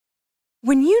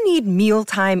When you need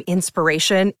mealtime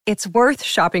inspiration, it's worth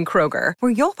shopping Kroger,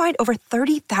 where you'll find over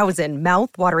 30,000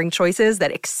 mouth-watering choices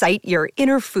that excite your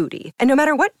inner foodie. And no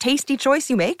matter what tasty choice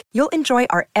you make, you'll enjoy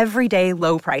our everyday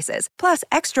low prices, plus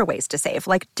extra ways to save,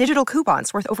 like digital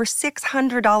coupons worth over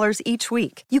 $600 each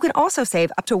week. You can also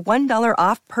save up to $1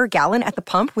 off per gallon at the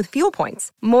pump with fuel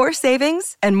points. More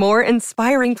savings and more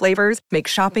inspiring flavors make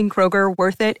shopping Kroger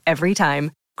worth it every time.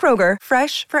 Kroger,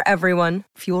 fresh for everyone.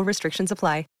 Fuel restrictions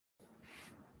apply.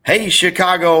 Hey,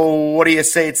 Chicago, what do you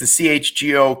say? It's the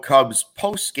CHGO Cubs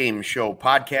post-game show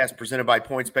podcast presented by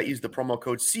PointsBet. Use the promo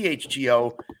code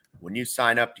CHGO when you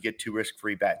sign up to get 2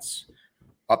 risk-free bets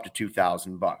up to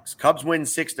 $2,000. Cubs win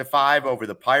 6-5 over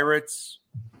the Pirates.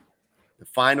 The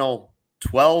final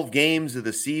 12 games of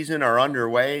the season are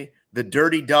underway. The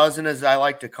dirty dozen, as I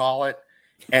like to call it,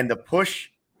 and the push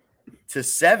to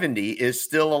 70 is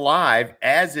still alive,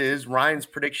 as is Ryan's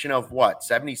prediction of what,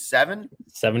 77?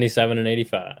 77 and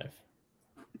 85.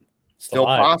 Still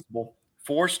possible.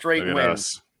 4 straight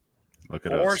wins. Look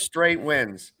at us. 4 straight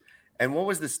wins. And what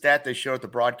was the stat they showed at the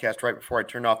broadcast right before I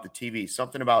turned off the TV?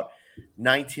 Something about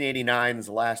 1989 is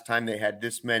the last time they had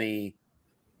this many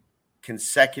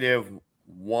consecutive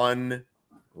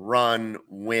 1-run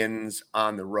wins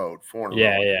on the road. 4 in a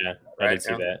row. Yeah. I did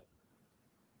see that.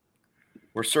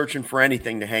 We're searching for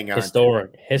anything to hang on.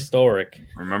 Historic.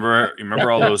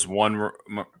 Remember all those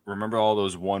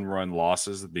one-run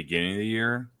losses at the beginning of the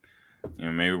year? You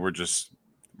know, maybe we're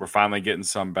finally getting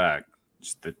some back.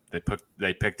 Just that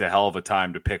they picked a hell of a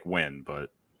time to pick win,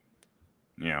 but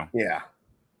you know. Yeah.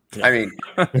 I mean,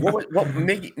 what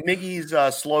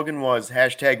Miggy's slogan was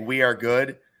hashtag we are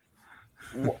good.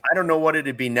 I don't know what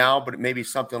it'd be now, but it may be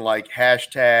something like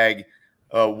hashtag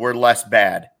we're less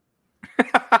bad.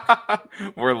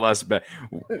 We're less bad.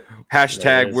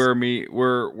 Hashtag we're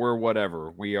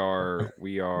whatever. We're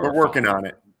working on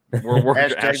it. We're working on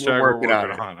it.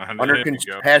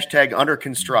 Hashtag under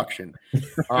construction.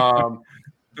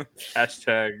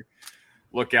 Hashtag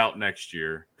look out next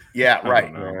year. Yeah,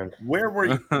 right. Where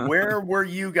were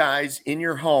you guys in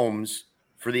your homes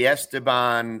for the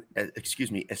Esteban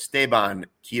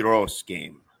Quiroz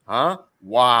game? Huh?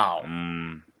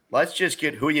 Wow. Let's just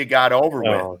get who you got over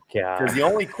with. Because the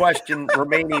only question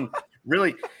remaining,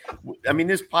 really, I mean,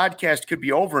 this podcast could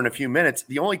be over in a few minutes.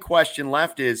 The only question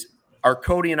left is, are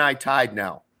Cody and I tied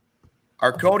now?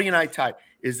 Are Cody and I tied?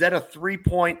 Is that a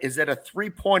 3-point? Is that a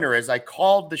 3-pointer? As I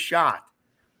called the shot,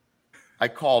 I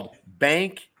called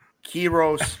Bank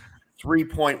Quiroz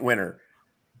 3-point winner.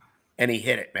 And he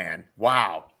hit it, man.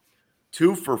 Wow.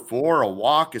 2 for 4, a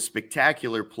walk, a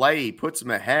spectacular play. He puts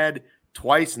him ahead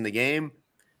twice in the game.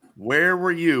 Where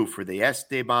were you for the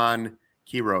Esteban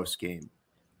Quiroz game?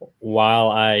 While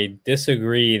I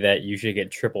disagree that you should get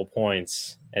triple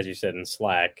points, as you said in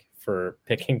Slack, for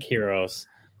picking Quiroz,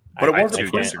 but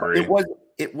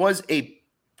it was a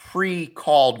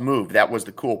pre-called move. That was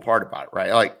the cool part about it,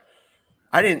 right? Like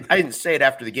I didn't say it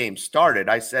after the game started.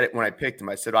 I said it when I picked him.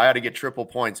 I said I ought to get triple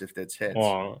points if that's hits.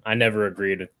 Well, I never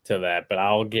agreed to that, but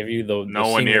I'll give you the no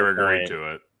one here agreed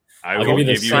to it. I'll give you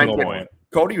the point.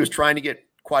 Cody was trying to get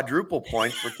quadruple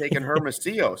points for taking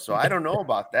Hermosillo, so I don't know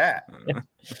about that.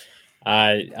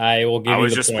 I will give you. I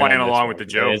was just playing along with the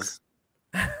jokes.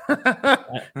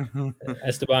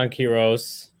 Esteban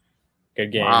Quiroz,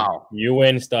 good game. Wow. You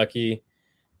win, Stuckey.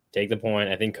 Take the point.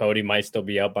 I think Cody might still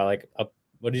be up by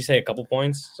what did you say? A couple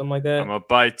points, something like that. I'm up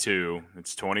by 2.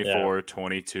 It's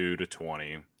 22 to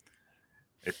 20.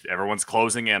 If everyone's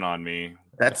closing in on me,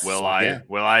 will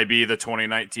I be the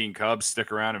 2019 Cubs?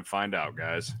 Stick around and find out,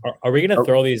 guys. Are we gonna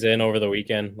throw these in over the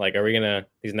weekend? Like, are we gonna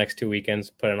these next 2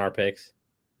 weekends put in our picks?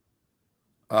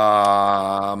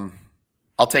 I'll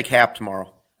take Hap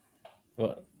tomorrow.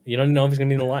 Well, you don't know if he's gonna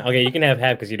be in the line. Okay, you can have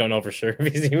Hap because you don't know for sure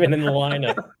if he's even in the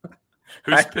lineup.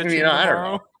 Who's pitching tomorrow? I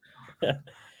don't know.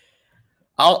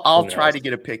 I'll try to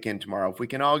get a pick in tomorrow. If we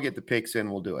can all get the picks in,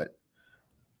 we'll do it.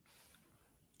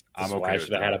 I'm okay with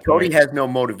that. Cody has no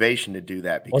motivation to do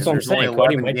that because there's only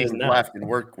 11 games left, and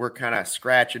we're kind of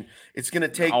scratching. It's going to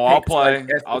take I'll play. Like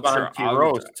Esteban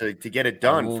Quiroz to get it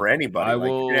done for anybody.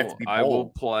 I will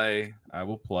play.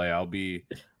 I'll be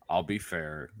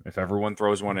fair. If everyone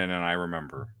throws one in and I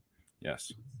remember,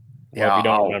 yes. Well, if you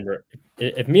don't remember,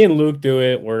 if me and Luke do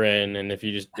it, we're in, and if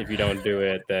you don't do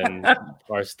it, then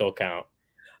ours still count.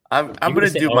 I'm going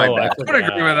to do my best. I don't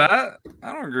agree with that.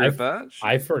 I don't agree with that.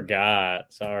 I forgot.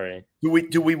 Sorry.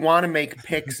 Do we want to make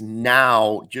picks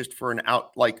now just for an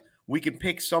out? Like we can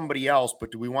pick somebody else, but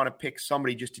do we want to pick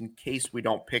somebody just in case we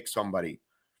don't pick somebody?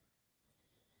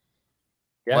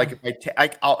 Yeah. Like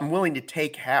if I'm willing to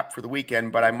take Hap for the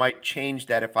weekend, but I might change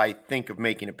that if I think of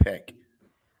making a pick.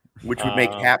 which would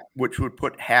make Hap, which would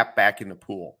put Hap back in the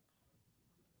pool.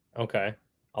 Okay,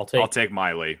 I'll take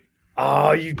Miley.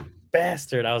 Oh, you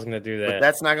bastard! I was going to do that. But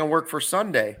that's not going to work for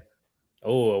Sunday.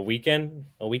 Oh, a weekend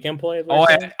play.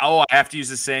 I have to use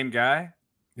the same guy.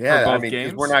 Yeah, I mean,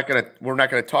 because we're not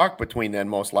gonna talk between then,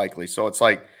 most likely. So it's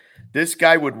like this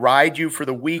guy would ride you for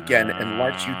the weekend and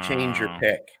let you change your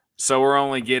pick. So we're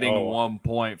only getting 1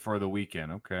 point for the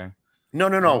weekend. Okay. No,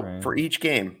 right. For each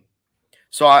game.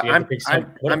 So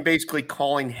I'm basically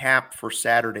calling Hap for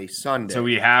Saturday, Sunday. So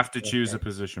we have to choose a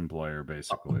position player,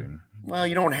 basically. Well,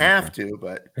 you don't have to,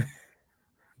 but.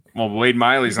 Well, Wade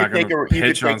Miley's not going to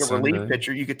pitch on Sunday. You could take a relief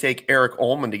pitcher. You could take Eric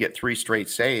Ullman to get 3 straight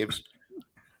saves.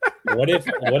 What if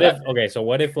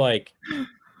like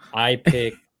I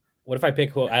pick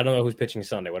who I don't know who's pitching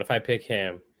Sunday. What if I pick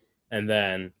him and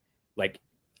then like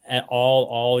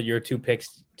all your 2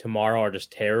 picks tomorrow are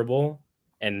just terrible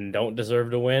and don't deserve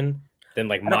to win? Then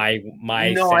like my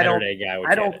Saturday guy would.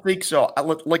 I don't think so.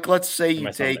 Like let's say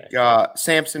you take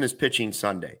Sampson is pitching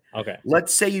Sunday. Okay.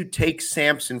 Let's say you take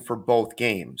Sampson for both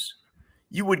games.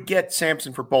 You would get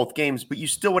Sampson for both games, but you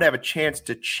still would have a chance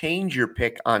to change your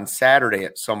pick on Saturday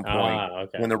at some point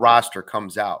when the roster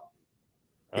comes out.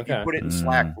 If you put it in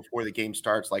Slack before the game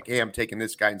starts, like, hey, I'm taking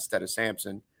this guy instead of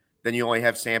Sampson, then you only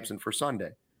have Sampson for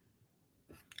Sunday.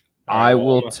 I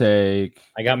will take.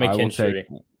 I got McKinstry.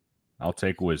 I'll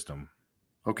take Wisdom.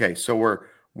 Okay, so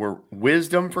we're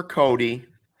Wisdom for Cody.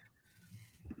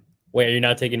 Wait, are you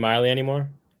not taking Miley anymore?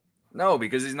 No,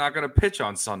 because he's not going to pitch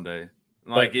on Sunday.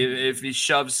 Like, if he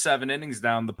shoves 7 innings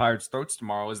down the Pirates' throats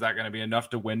tomorrow, is that going to be enough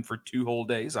to win for 2 whole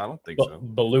days? I don't think so.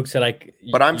 But Luke said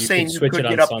But I'm saying you could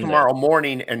get up Sunday. Tomorrow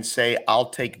morning and say, I'll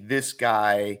take this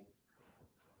guy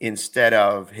instead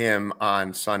of him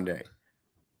on Sunday.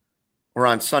 Or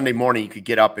on Sunday morning, you could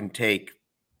get up and take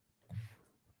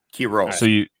Quiroz. So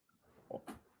you.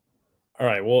 All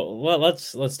right. Well,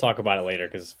 let's talk about it later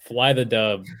because Fly the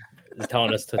Dub is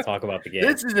telling us to talk about the game.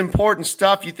 This is important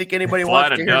stuff. You think anybody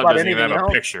wants to hear about anything have else?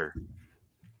 A picture.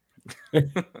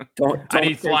 I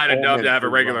need Fly the Dub to have a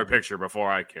regular picture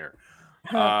before I care.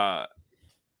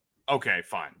 Okay,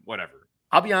 fine, whatever.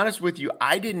 I'll be honest with you.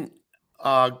 I didn't.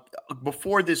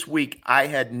 Before this week, I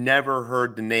had never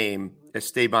heard the name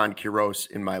Esteban Quiroz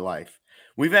in my life.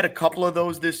 We've had a couple of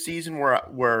those this season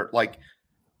where like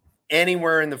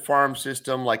anywhere in the farm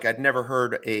system, like I'd never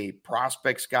heard a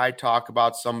prospects guy talk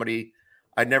about somebody.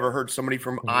 I'd never heard somebody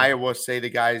from Iowa say the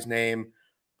guy's name.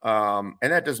 And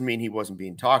that doesn't mean he wasn't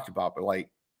being talked about, but like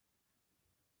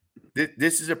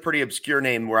this is a pretty obscure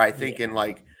name where I think in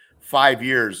like 5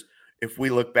 years, if we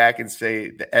look back and say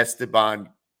the Esteban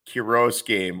Quiroz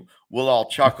game, we'll all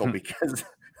chuckle because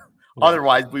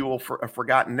otherwise we will a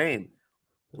forgotten name.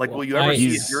 Like, will you ever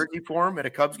see a jersey for him at a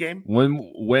Cubs game?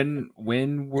 When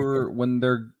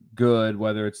they're good,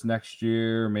 whether it's next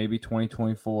year, maybe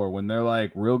 2024, when they're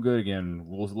like real good again,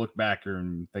 we'll look back here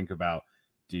and think about,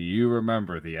 do you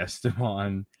remember the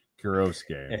Esteban Quiroz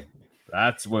game?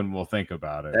 That's when we'll think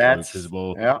about it. Because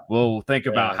we'll think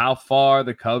about how far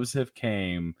the Cubs have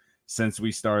came since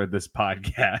we started this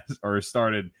podcast or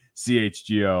started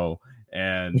CHGO,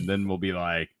 and then we'll be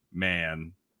like,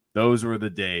 man, those were the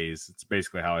days. It's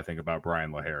basically how I think about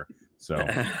Brian LaHair. So,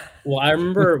 well, I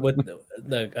remember with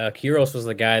the Quiroz was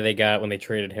the guy they got when they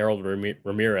traded Harold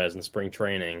Ramirez in spring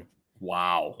training.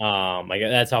 Wow. Like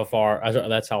that's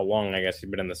how long I guess he's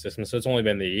been in the system. So it's only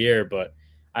been the year, but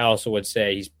I also would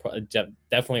say he's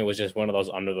definitely was just one of those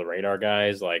under the radar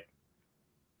guys. Like,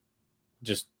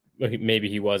 just maybe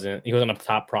he wasn't a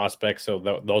top prospect,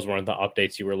 so those weren't the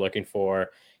updates you were looking for.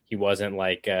 He wasn't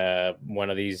like one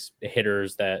of these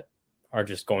hitters that are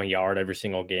just going yard every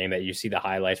single game that you see the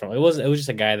highlights from. It was just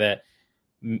a guy that,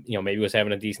 maybe was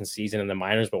having a decent season in the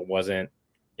minors, but wasn't,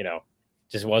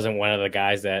 just wasn't one of the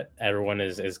guys that everyone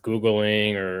is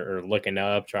Googling or looking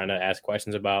up, trying to ask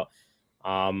questions about.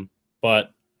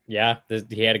 But yeah,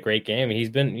 he had a great game. He's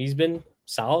been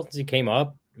solid since he came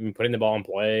up. Putting the ball in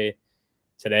play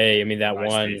today. I mean, that nice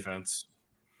one defense.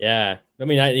 Yeah. I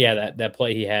mean, that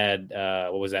play he had,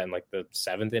 what was that in like the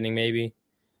 7th inning, maybe?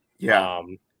 Yeah.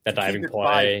 That diving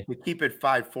play. To keep it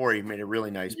 5-4, he made a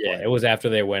really nice play. Yeah, it was after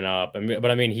they went up.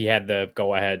 But I mean, he had the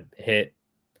go-ahead hit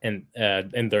and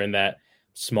during that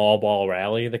small ball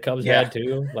rally the Cubs had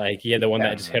too. Like he had the one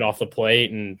that just hit off the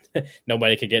plate and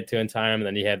nobody could get to in time. And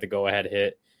then he had the go-ahead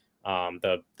hit,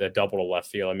 the double to left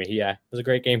field. I mean, it was a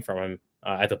great game from him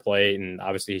at the plate. And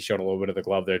obviously he showed a little bit of the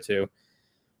glove there too.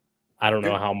 I don't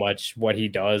know how much what he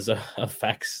does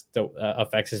affects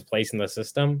his place in the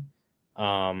system.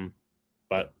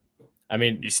 But I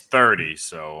mean, he's 30,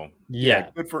 so yeah.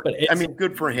 Good for.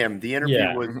 Good for him. The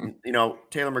interview was,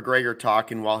 Taylor McGregor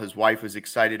talking while his wife was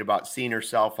excited about seeing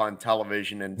herself on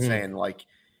television and saying like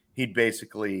he'd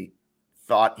basically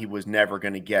thought he was never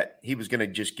going to he was going to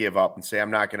just give up and say,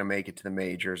 I'm not going to make it to the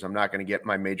majors. I'm not going to get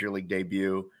my major league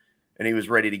debut. And he was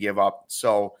ready to give up.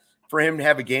 So for him to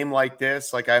have a game like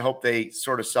this, like I hope they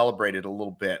sort of celebrate it a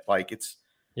little bit. Like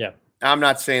I'm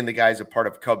not saying the guy's a part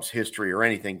of Cubs history or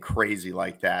anything crazy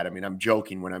like that. I mean, I'm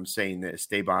joking when I'm saying the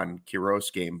Esteban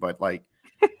Quiroz game, but like,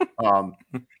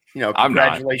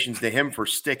 congratulations to him for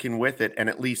sticking with it and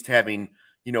at least having,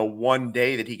 one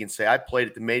day that he can say, I played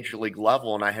at the major league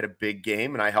level and I had a big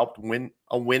game and I helped win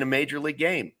a major league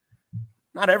game.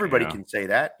 Not everybody can say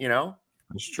that,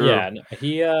 It's true.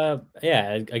 Yeah,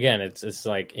 again, it's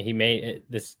like he made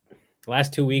it, this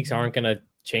last 2 weeks aren't going to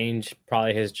change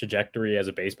probably his trajectory as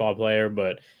a baseball player,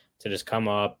 but to just come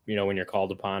up, when you're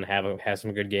called upon, have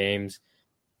some good games.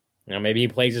 Maybe he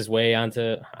plays his way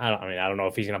onto, I don't know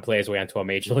if he's going to play his way onto a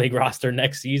major league roster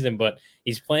next season, but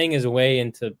he's playing his way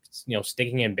into,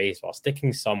 sticking in baseball,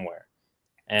 sticking somewhere.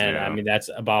 And I mean, that's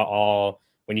about all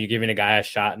when you're giving a guy a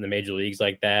shot in the major leagues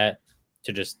like that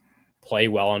to just play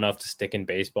well enough to stick in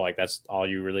baseball. Like that's all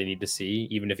you really need to see,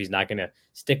 even if he's not going to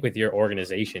stick with your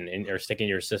organization or stick in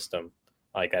your system.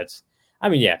 Like that's,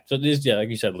 So this, like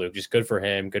you said, Luke, just good for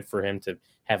him to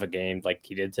have a game like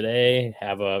he did today,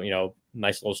 have a,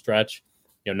 nice little stretch,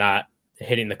 not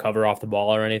hitting the cover off the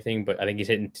ball or anything, but I think he's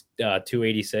hitting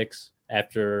 286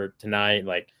 after tonight.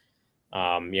 Like,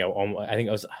 I think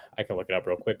I can look it up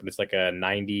real quick, but it's like a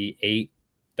 98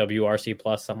 WRC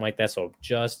plus, something like that. So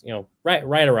just, right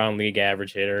around league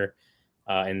average hitter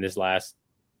in this last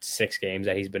 6 games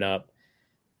that he's been up.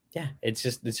 Yeah, it's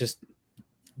just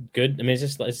good. I mean,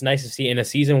 it's nice to see in a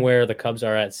season where the Cubs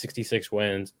are at 66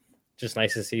 wins. Just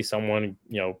nice to see someone,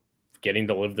 getting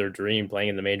to live their dream, playing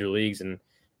in the major leagues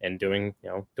and doing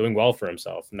well for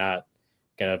himself. Not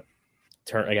gonna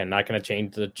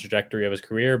change the trajectory of his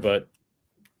career, but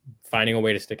finding a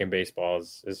way to stick in baseball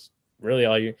is really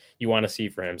all you want to see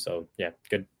for him. So yeah,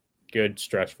 good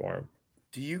stretch for him.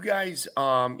 Do you guys,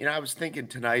 I was thinking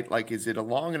tonight, like, is it a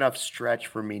long enough stretch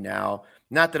for me now?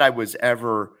 Not that I was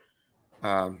ever,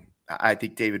 I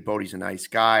think David Bodie's a nice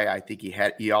guy. I think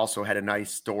he also had a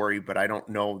nice story, but I don't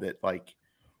know that like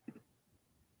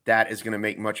that is going to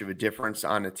make much of a difference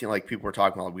on a team. Like people were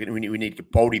talking about, we need to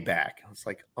get Bodie back. It's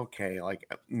like, okay,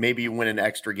 like maybe you win an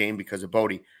extra game because of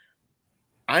Bodie.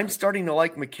 I'm starting to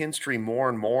like McKinstry more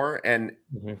and more, and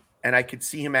I could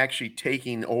see him actually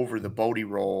taking over the Bodie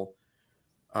role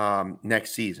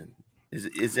next season.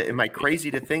 Am I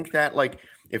crazy to think that? Like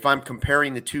if I'm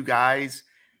comparing the two guys,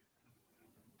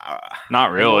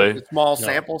 not really. Small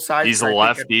sample size. He's a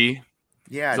lefty.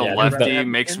 He's a lefty.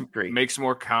 Makes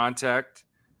more contact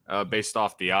based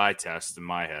off the eye test in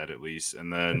my head, at least,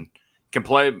 and then can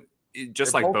play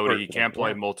just like Bodie. He can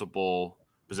play multiple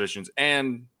positions,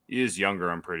 and he is younger.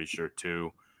 I'm pretty sure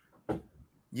too.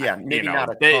 Yeah, maybe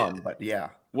not a ton, but yeah.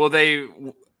 Well,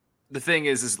 the thing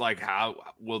is like, how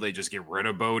will they just get rid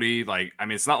of Bodie? Like, I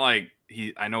mean, it's not like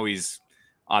I know he's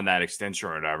on that extension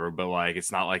or whatever, but like,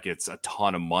 it's not like it's a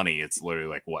ton of money. It's literally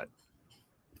like what,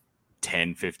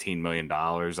 $10-15 million.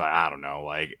 I don't know.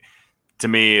 Like, to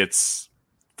me, it's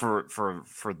for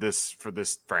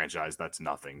this franchise, that's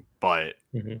nothing. But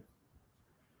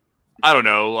I don't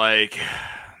know. Like,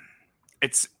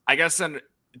 it's, I guess,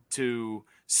 to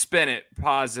spin it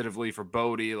positively for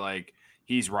Bodie, like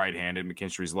he's right-handed,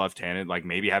 McKinstry's left-handed. Like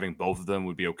maybe having both of them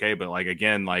would be okay, but like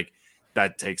again, like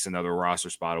that takes another roster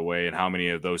spot away. And how many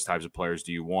of those types of players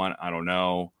do you want? I don't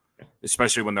know.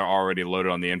 Especially when they're already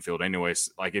loaded on the infield,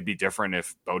 anyways. Like it'd be different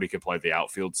if Bodie could play the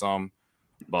outfield some,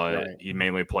 but he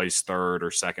mainly plays third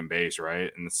or second base,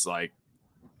 right? And it's like,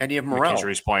 and you have Morel.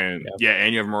 McKinstry's playing,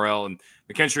 and you have Morel and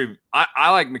McKinstry.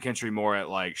 I like McKinstry more at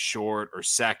like short or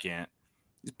second.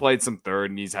 He's played some third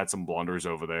and he's had some blunders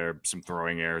over there, some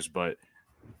throwing errors, but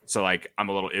so like I'm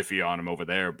a little iffy on him over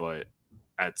there. But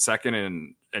at second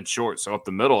and short, so up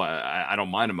the middle, I don't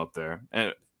mind him up there.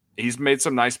 And he's made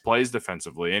some nice plays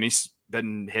defensively, and he's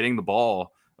been hitting the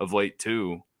ball of late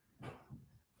too.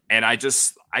 And I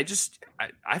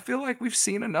feel like we've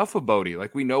seen enough of Bodie.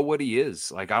 Like we know what he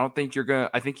is. Like I think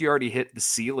you already hit the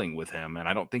ceiling with him, and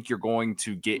I don't think you're going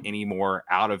to get any more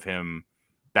out of him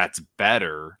that's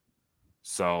better.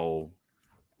 So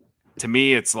to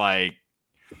me, it's like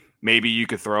maybe you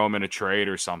could throw him in a trade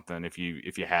or something if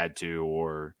you had to,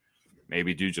 or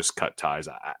maybe do just cut ties.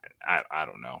 I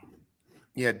don't know.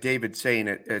 Yeah, David saying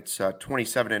it's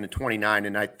 27 and 29,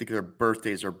 and I think their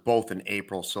birthdays are both in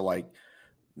April. So like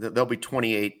they'll be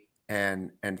 28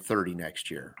 and 30 next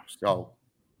year. So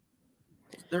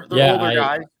They're older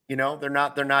guys. You know, they're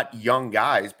not young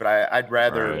guys, but I'd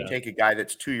rather take a guy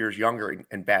that's 2 years younger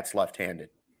and bats left-handed.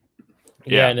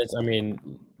 Yeah, and it's, I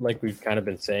mean, like we've kind of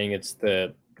been saying, it's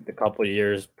the couple of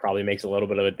years probably makes a little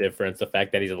bit of a difference. The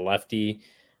fact that he's a lefty,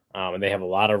 and they have a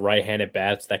lot of right-handed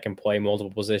bats that can play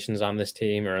multiple positions on this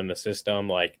team or in the system.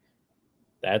 Like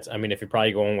that's, I mean, if you're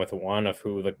probably going with one of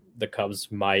who the Cubs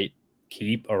might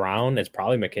keep around, it's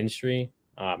probably McKinstry.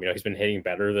 You know, he's been hitting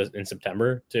better in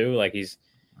September too. Like he's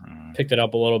picked it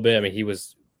up a little bit. I mean, he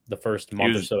was the first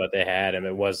month or so that they had him.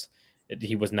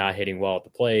 He was not hitting well at the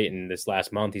plate, and this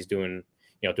last month he's doing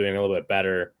a little bit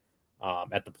better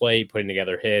at the plate, putting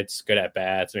together hits, good at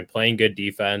bats. I mean, playing good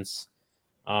defense.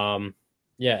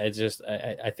 Yeah, it's just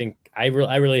I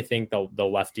really think the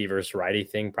lefty versus righty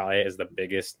thing probably is the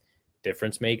biggest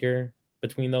difference maker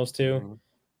between those two.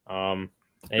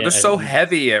 They're so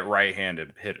heavy at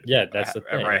right-handed hitters. Yeah, that's the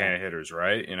thing. At right-handed hitters,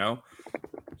 right? You know.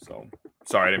 So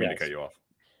sorry, I didn't mean to cut you off.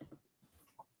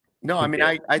 No, I mean,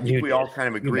 I think we all kind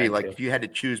of agree. Like, if you had to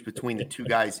choose between the two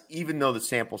guys, even though the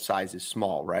sample size is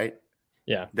small, right?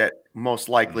 Yeah. That most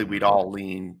likely we'd all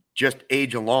lean, just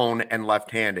age alone and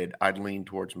left-handed, I'd lean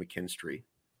towards McKinstry.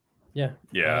 Yeah.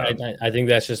 Yeah. I think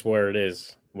that's just where it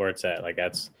is, where it's at. Like,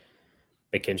 that's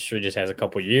McKinstry just has a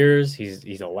couple years.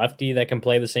 He's a lefty that can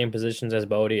play the same positions as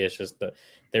Bodie. It's just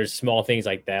there's small things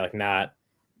like that, like not.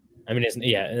 I mean, and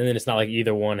then it's not like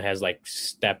either one has like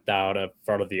stepped out in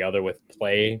front of the other with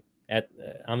play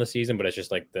on the season, but it's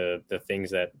just like the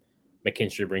things that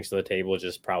McKinstry brings to the table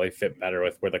just probably fit better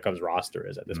with where the Cubs roster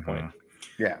is at this point.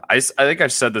 Yeah, I think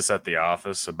I've said this at the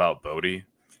office about Bodie.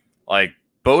 Like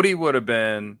Bodie would have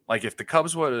been like if the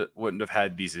Cubs wouldn't have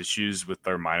had these issues with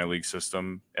their minor league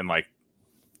system in like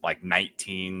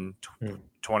 2019,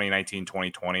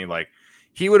 2020, like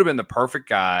he would have been the perfect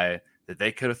guy that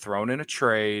they could have thrown in a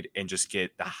trade and just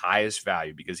get the highest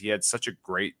value because he had such a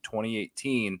great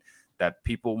 2018 that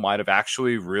people might have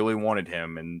actually really wanted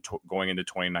him and going into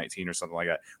 2019 or something like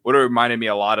that. Would have reminded me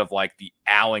a lot of like the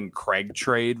Allen Craig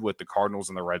trade with the Cardinals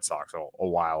and the Red Sox a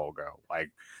while ago.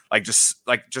 Like just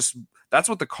that's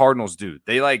what the Cardinals do.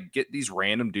 They like get these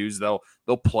random dudes. They'll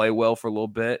play well for a little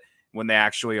bit when they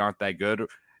actually aren't that good.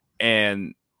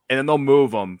 And then they'll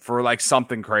move them for like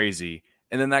something crazy.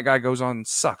 And then that guy goes on and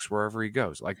sucks wherever he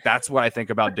goes. Like, that's what I think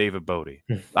about David Bodie.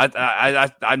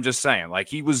 I'm just saying, like,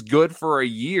 he was good for a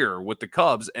year with the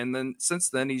Cubs. And then since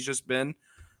then, he's just been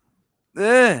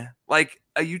like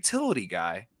a utility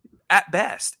guy at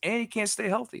best. And he can't stay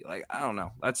healthy. Like, I don't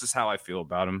know. That's just how I feel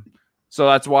about him. So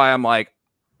that's why I'm like,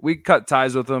 we cut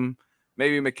ties with him.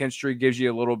 Maybe McKinstry gives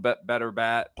you a little bit better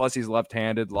bat. Plus, he's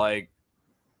left-handed. Like,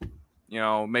 you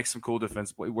know, makes some cool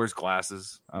defense. He wears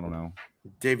glasses. I don't know.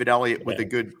 David Elliott with a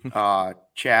good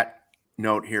chat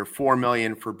note here. $4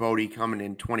 million for Bodie coming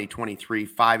in 2023,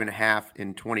 $5.5 million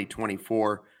in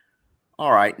 2024.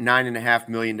 All right, $9.5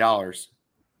 million. I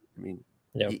mean,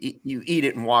 you eat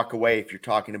it and walk away if you're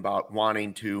talking about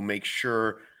wanting to make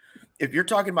sure. If you're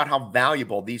talking about how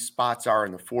valuable these spots are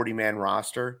in the 40-man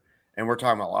roster, and we're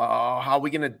talking about how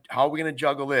are we gonna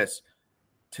juggle this?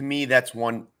 To me, that's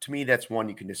one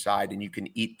you can decide, and you can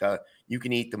eat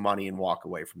the money and walk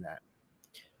away from that.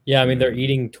 Yeah, I mean they're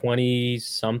eating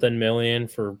 20-something million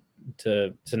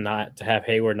to have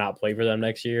Hayward not play for them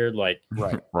next year. Like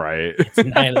right. It's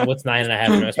what's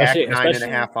 9.5? Especially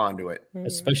 9.5 onto it.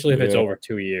 Especially if it's over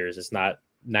 2 years. It's not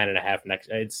 9.5 next.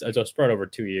 It's a spread over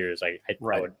 2 years. I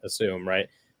would assume, right?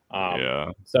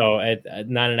 So at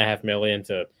 9.5 million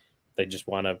they just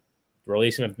want to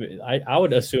release him. I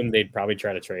would assume they'd probably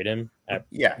try to trade him at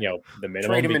the minimum.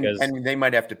 Trade him and they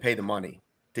might have to pay the money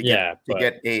to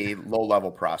get a low-level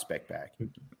prospect back.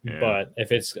 Yeah. But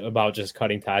if it's about just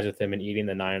cutting ties with him and eating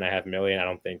the $9.5 million,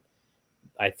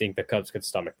 I think the Cubs could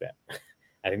stomach that.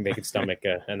 I think they could stomach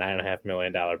a $9.5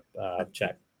 million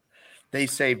check. They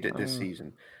saved it this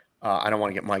season. I don't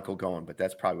want to get Michael going, but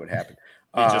that's probably what happened.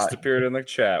 He just appeared in the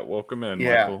chat. Welcome in,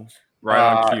 Michael.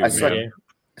 Right on cue.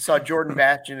 I saw Jordan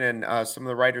Bastian and some of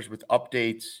the writers with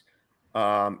updates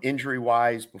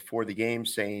injury-wise before the game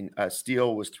saying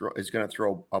Steele is going to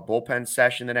throw a bullpen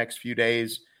session the next few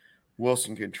days.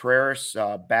 Wilson Contreras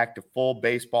back to full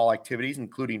baseball activities,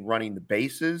 including running the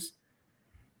bases,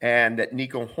 and that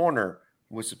Nico Hoerner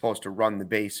was supposed to run the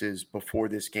bases before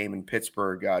this game in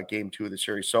Pittsburgh, game 2 of the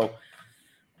series. So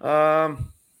the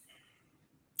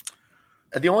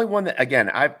only one that, again,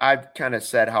 I've kind of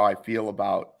said how I feel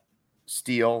about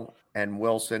Steele and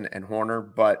Wilson and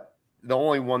Hoerner, but the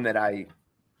only one that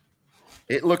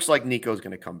it looks like Nico's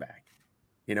going to come back.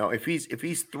 You know, if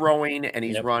he's throwing and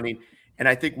he's running, and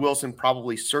I think Wilson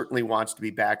certainly wants to be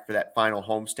back for that final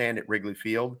homestand at Wrigley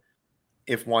Field.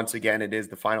 if once again it is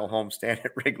the final homestand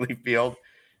at Wrigley Field.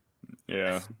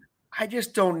 Yeah. I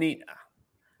just don't need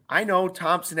 – I know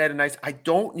Thompson had a nice – I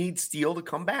don't need Steele to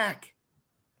come back.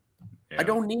 Yeah. I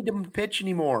don't need him to pitch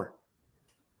anymore.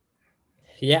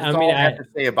 Yeah, That's all I have to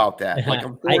say about that. Like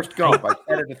I'm Forrest Gump. I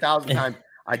said it 1,000 times.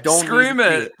 I don't scream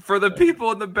it for the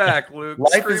people in the back, Luke.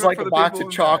 Life is like a box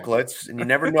of chocolates, and you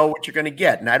never know what you're going to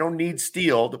get. And I don't need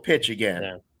Steele to pitch again.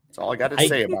 Yeah. That's all I got to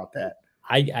say about that.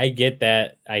 I get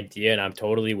that idea, and I'm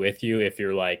totally with you. If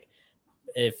you're like,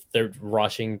 if they're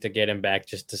rushing to get him back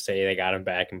just to say they got him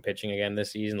back and pitching again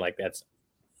this season, like that's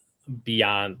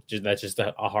beyond. That's just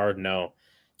a hard no.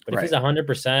 But if he's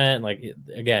 100%, like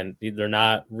again, they're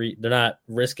not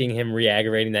risking him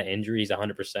re-aggravating that injury. He's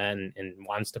 100% and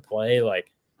wants to play.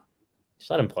 Like,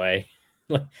 just let him play.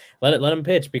 let him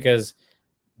pitch because,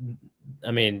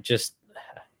 I mean, just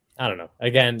I don't know.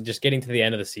 Again, just getting to the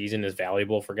end of the season is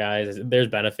valuable for guys. There's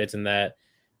benefits in that,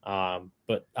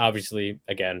 but obviously,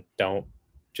 again, don't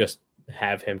just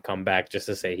have him come back just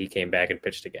to say he came back and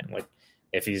pitched again. Like,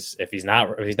 if he's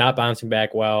not bouncing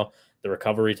back well, the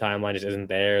recovery timeline just isn't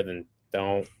there, then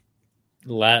don't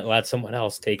let someone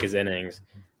else take his innings.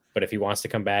 But if he wants to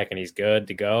come back and he's good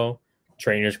to go,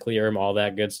 trainers clear him, all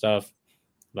that good stuff,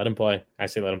 let him play. I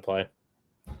say let him play.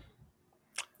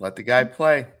 Let the guy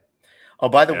play. Oh,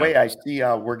 by the way, I see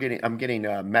I'm getting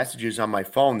messages on my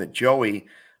phone that Joey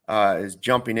is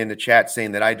jumping in the chat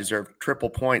saying that I deserve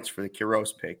triple points for the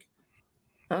Quiroz pick.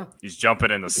 Huh? He's jumping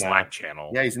in the Slack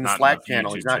channel. Yeah, he's in the Slack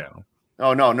channel. He's not. Channel.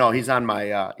 Oh, no, he's on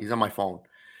my phone.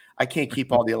 I can't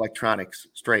keep all the electronics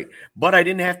straight. But I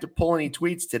didn't have to pull any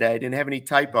tweets today. I didn't have any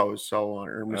typos,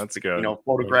 that's good.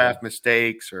 Photograph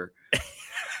mistakes or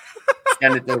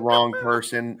send it to the wrong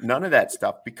person. None of that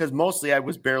stuff because mostly I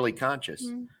was barely conscious.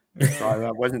 So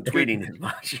I wasn't tweeting as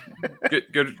much.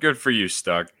 Good for you,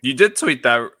 Stuck. You did tweet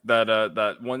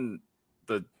that one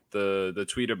the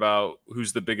tweet about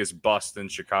who's the biggest bust in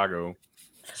Chicago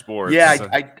sports. Yeah,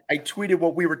 I tweeted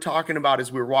what we were talking about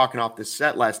as we were walking off the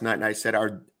set last night, and I said,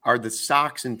 are the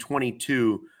Sox in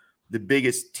 22 the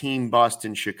biggest team bust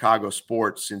in Chicago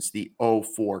sports since the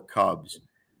 04 Cubs?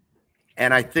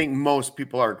 And I think most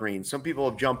people are agreeing. Some people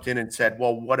have jumped in and said,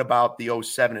 well, what about the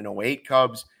 07 and 08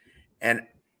 Cubs? And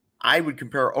I would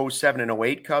compare 07 and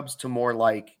 08 Cubs to more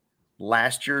like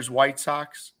last year's White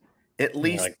Sox. At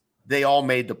least they all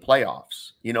made the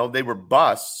playoffs. They were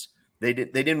busts. They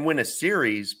didn't win a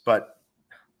series, but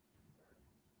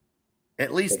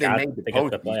at least they made the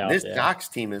postseason. This Sox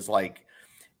team is like,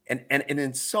 and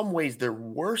in some ways they're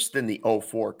worse than the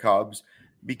 04 Cubs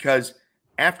because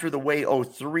after the way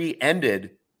 03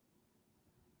 ended,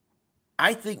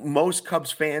 I think most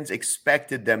Cubs fans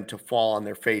expected them to fall on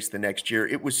their face the next year.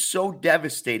 It was so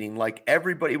devastating. Like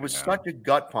everybody, it was such a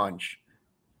gut punch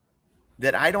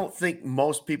that I don't think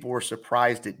most people were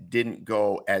surprised it didn't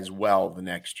go as well the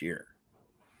next year.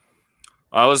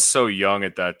 I was so young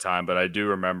at that time, but I do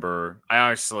remember I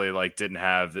honestly didn't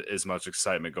have as much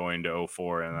excitement going to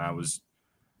 04. And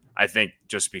I think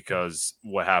just because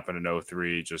what happened in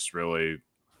 03 just really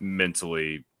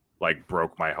mentally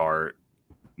broke my heart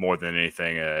more than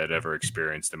anything I had ever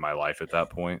experienced in my life at that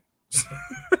point.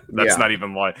 That's not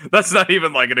even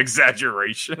an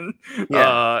exaggeration.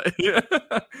 Yeah.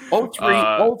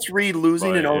 03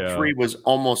 losing in 03 was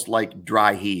almost like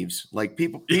dry heaves. Like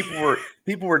people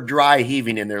were dry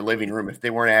heaving in their living room if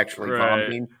they weren't actually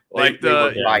vomiting. They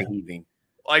were dry heaving.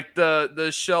 Like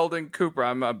the Sheldon Cooper.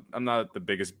 I'm not the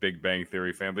biggest Big Bang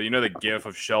Theory fan, but the gif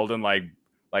of Sheldon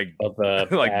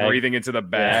breathing into the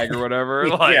bag or whatever.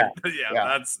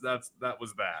 That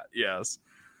was that. Yes.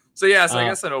 So I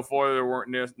guess in 04 there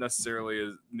weren't necessarily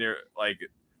as near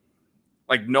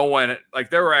no one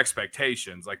there were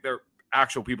expectations. There were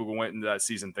actual people who went into that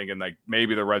season thinking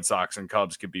maybe the Red Sox and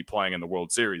Cubs could be playing in the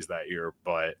World Series that year,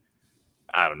 but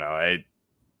I don't know.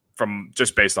 From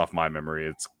just based off my memory,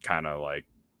 it's kind of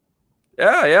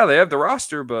yeah, they have the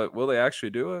roster, but will they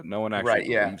actually do it? No one actually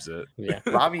believes it. Yeah.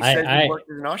 Robbie said he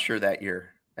worked as an usher that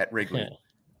year at Wrigley.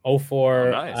 Yeah.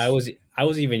 04, nice. I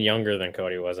was even younger than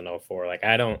Cody was in 04.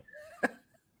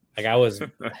 I was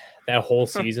that whole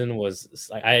season was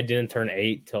I didn't turn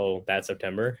 8 till that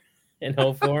September in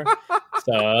 04.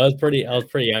 So I was pretty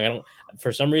young.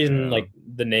 For some reason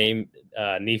the name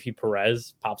Nefi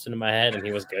Perez pops into my head, and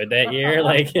he was good that year,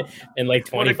 in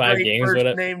 25 games.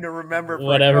 First name to remember,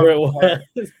 whatever it was.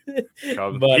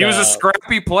 But he was a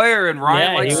scrappy player, and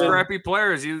Ryan likes scrappy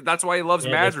players. That's why he loves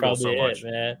Madrigal so much.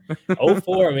 Man.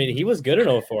 04. I mean, he was good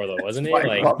in 04 though, wasn't he?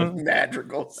 I love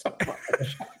Madrigal so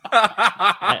much.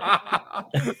 I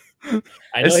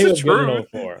know he was good in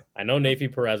 04. I know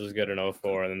Nefi Perez was good in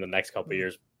 04, and then the next couple of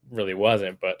years really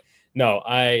wasn't. But no,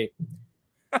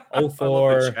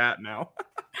 04 chat now.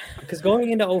 Because going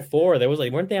into 04, there was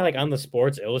weren't they on the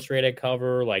Sports Illustrated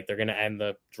cover? They're gonna end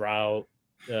the drought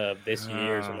this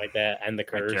year or something like that, and the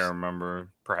curse. I can't remember.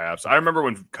 Perhaps I remember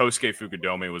when Kosuke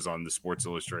Fukudome was on the Sports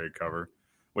Illustrated cover,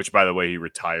 which, by the way, he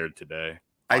retired today.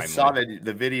 Finally. I saw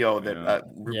the video that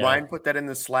Ryan put that in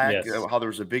the Slack. Yes. How there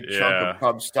was a big chunk of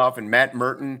Cubs stuff, and Matt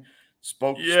Merton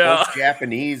spoke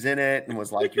Japanese in it, and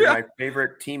was like, "You're my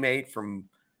favorite teammate from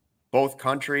both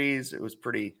countries." It was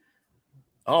pretty.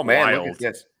 Oh man, wild. Look at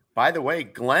this. By the way,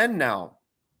 Glenn now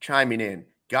chiming in.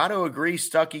 Got to agree,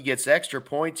 Stuckey gets extra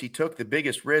points. He took the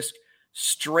biggest risk.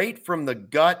 Straight from the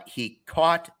gut, he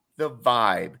caught the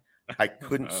vibe. I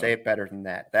couldn't say it better than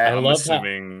that. I'm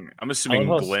assuming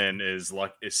Glenn is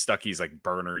Stuckey's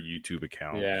burner YouTube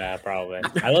account. Yeah, probably.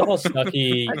 I love how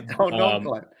Stuckey. I don't know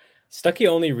Glenn. Stuckey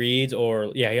only reads,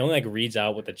 he only reads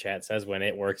out what the chat says when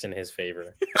it works in his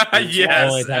favor.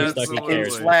 Yes,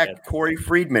 in Slack, Corey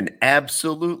Friedman,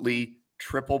 absolutely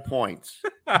triple points.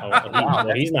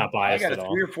 He's not biased at all. I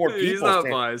got 3 or 4 people. He's not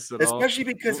biased at all. Especially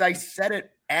because I said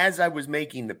it as I was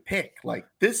making the pick.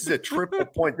 This is a triple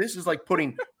point. This is like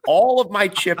putting all of my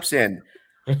chips in.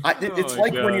 It's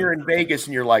when you're in Vegas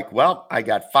and you're like, well, I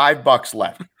got $5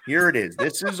 left. Here it is.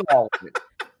 This is all of it.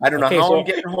 I don't know how I'm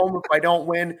getting home if I don't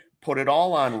win. Put it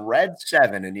all on red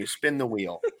 7 and you spin the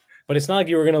wheel. But it's not like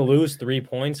you were going to lose 3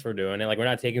 points for doing it. We're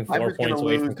not taking 4 points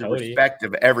away from Cody. The respect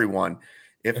of everyone.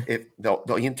 If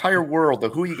the entire world, the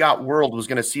Who You Got world was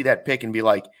going to see that pick and be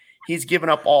like, he's given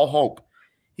up all hope.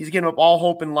 He's given up all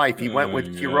hope in life. He went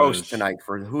with Quiroz tonight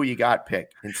for the Who You Got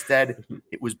pick. Instead,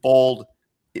 it was bold.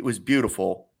 It was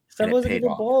beautiful. That wasn't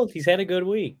even bold. He's had a good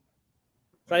week.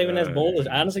 It's not even as bold as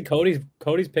honestly. Cody's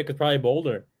pick is probably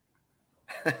bolder.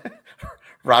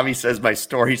 Rami says my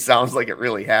story sounds like it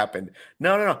really happened.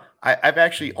 No. I've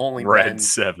actually only been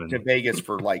to Vegas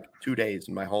for 2 days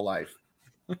in my whole life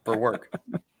for work.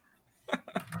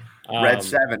 Red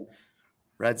 7.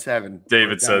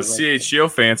 David says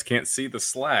CHGO fans can't see the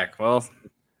Slack. Well,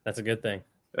 that's a good thing.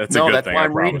 That's a good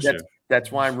thing.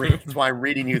 That's why I'm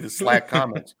reading you the Slack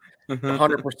comments.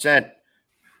 100%.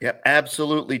 Yep,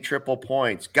 absolutely triple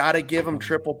points. Got to give him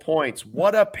triple points.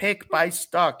 What a pick by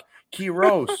Stuck.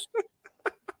 Quiroz.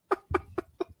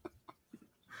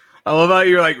 I love how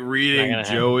you're reading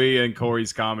Joey and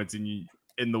Corey's comments, and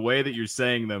in the way that you're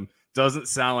saying them doesn't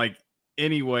sound like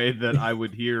any way that I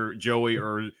would hear Joey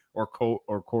or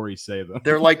Corey say them.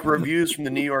 They're like reviews from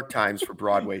the New York Times for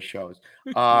Broadway shows.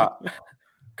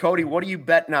 Cody, what are you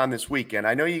betting on this weekend?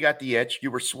 I know you got the itch.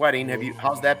 You were sweating.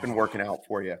 How's that been working out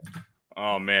for you?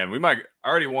 Oh man, I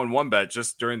already won one bet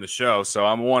just during the show, so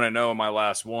I'm 1-0 in my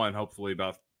last one. Hopefully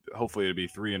it'll be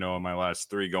 3-0 in my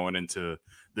last 3 going into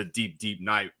the deep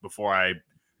night before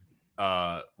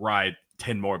I ride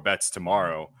 10 more bets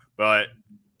tomorrow. But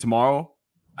tomorrow,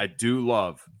 I do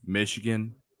love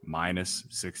Michigan minus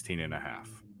 16.5.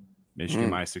 Michigan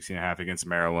minus 16.5 against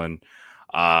Maryland.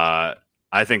 I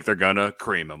think they're gonna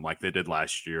cream them like they did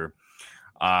last year.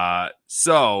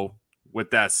 So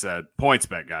with that said,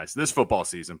 PointsBet, guys, this football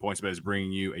season, PointsBet is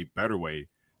bringing you a better way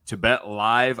to bet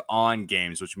live on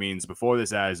games, which means before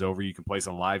this ad is over, you can place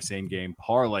a live same game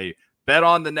parlay, bet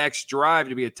on the next drive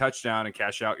to be a touchdown, and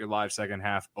cash out your live second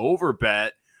half over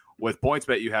bet. With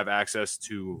PointsBet, you have access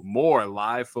to more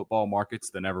live football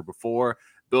markets than ever before.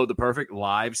 Build the perfect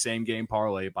live same game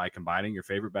parlay by combining your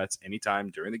favorite bets anytime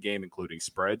during the game, including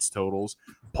spreads, totals,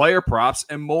 player props,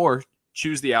 and more.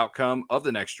 Choose the outcome of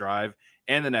the next drive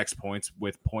and the next points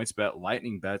with PointsBet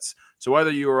Lightning Bets. So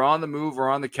whether you are on the move or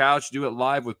on the couch, do it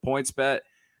live with PointsBet.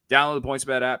 Download the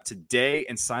PointsBet app today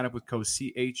and sign up with code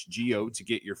CHGO to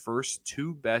get your first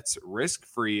 2 bets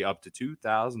risk-free up to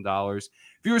 $2,000. If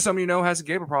you or someone you know has a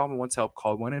gambling problem and wants help,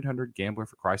 call 1-800-GAMBLER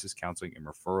for crisis counseling and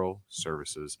referral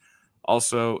services.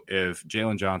 Also, if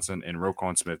Jalen Johnson and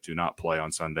Roquan Smith do not play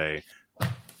on Sunday,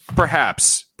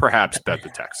 perhaps bet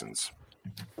the Texans.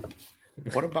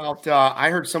 What about I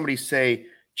heard somebody say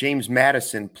James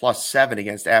Madison +7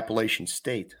 against Appalachian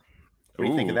State. What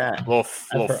do you think of that? Little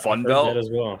fun belt as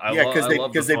well.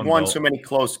 Because they've won so many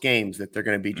close games that they're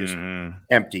going to be just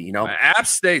empty. App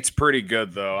State's pretty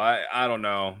good though. I don't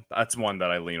know. That's one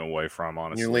that I lean away from.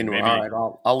 Honestly, you're leaning. All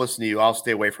right, I'll listen to you. I'll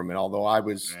stay away from it. Although I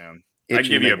was, I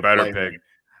give you a better pick.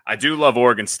 I do love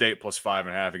Oregon State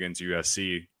 +5.5 against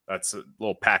USC. That's a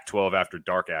little Pac-12 after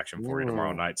dark action for you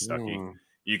tomorrow night, Stuckey.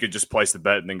 You could just place the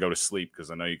bet and then go to sleep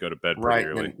because I know you go to bed pretty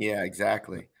early. Yeah,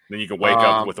 exactly. Then you can wake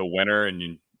up with a winner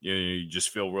and you just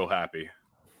feel real happy.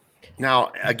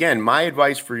 Now, again, I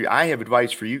have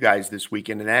advice for you guys this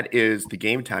weekend, and that is the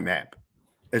Game Time app,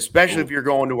 especially if you're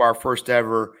going to our first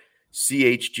ever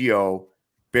CHGO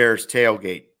Bears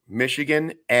tailgate.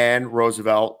 Michigan and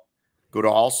Roosevelt. Go to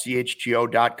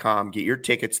allchgo.com. Get your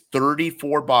tickets.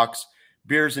 $34.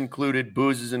 Beers included.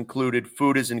 Booze is included.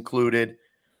 Food is included.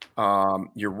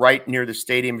 You're right near the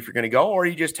stadium if you're going to go, or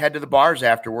you just head to the bars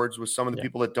afterwards with some of the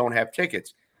people that don't have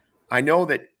tickets. I know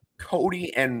that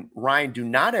Cody and Ryan do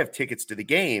not have tickets to the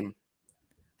game,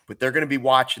 but they're going to be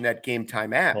watching that Game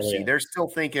Time app. See, they're still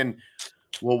thinking,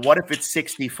 well, what if it's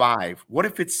 65? What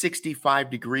if it's 65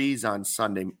 degrees on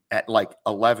Sunday at like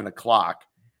 11 o'clock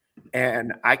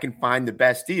and I can find the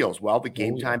best deals? Well, the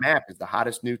Game Time app is the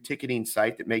hottest new ticketing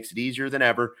site that makes it easier than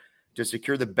ever to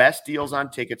secure the best deals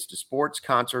on tickets to sports,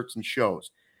 concerts, and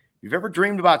shows. If you've ever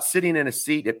dreamed about sitting in a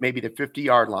seat at maybe the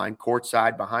 50-yard line,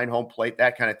 courtside, behind home plate,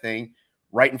 that kind of thing,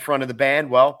 right in front of the band,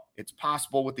 well, it's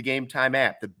possible with the Game Time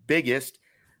app. The biggest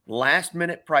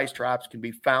last-minute price drops can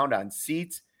be found on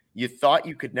seats you thought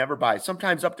you could never buy,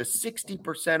 sometimes up to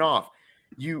 60% off.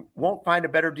 You won't find a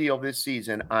better deal this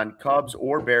season on Cubs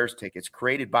or Bears tickets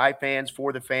created by fans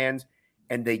for the fans,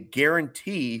 and they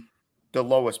guarantee the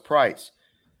lowest price.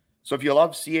 So if you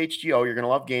love CHGO, you're going to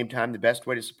love Game Time. The best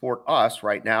way to support us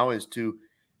right now is to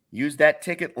use that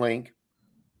ticket link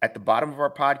at the bottom of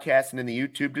our podcast and in the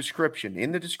YouTube description.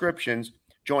 In the descriptions,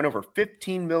 join over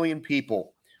 15 million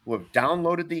people who have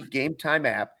downloaded the Game Time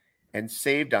app and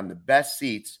saved on the best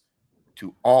seats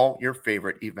to all your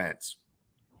favorite events.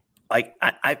 Like,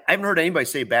 I haven't heard anybody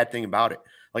say a bad thing about it.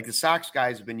 Like, the Sox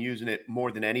guys have been using it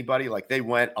more than anybody. Like, they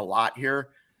went a lot here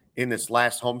in this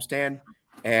last homestand,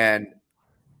 and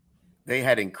they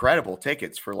had incredible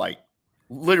tickets for, like,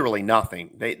 literally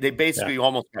nothing. They basically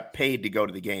almost got paid to go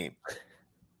to the game.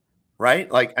 Right?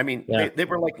 Like, I mean, they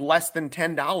were like less than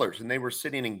 $10, and they were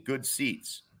sitting in good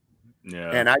seats.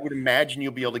 Yeah. And I would imagine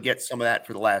you'll be able to get some of that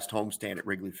for the last homestand at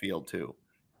Wrigley Field, too.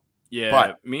 Yeah.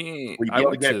 But I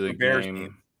went to the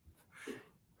game.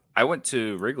 I went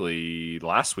to Wrigley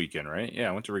last weekend, right? Yeah,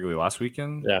 I went to Wrigley last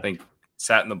weekend. Yeah. I think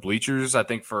sat in the bleachers. I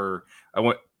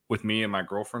went with me and my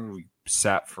girlfriend. We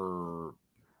sat for,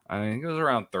 I think it was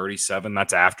around 37.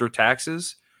 That's after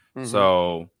taxes. Mm-hmm.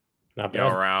 So,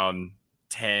 around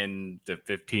 $10 to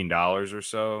 $15 or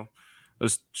so.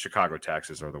 Those Chicago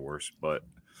taxes are the worst, but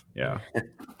yeah.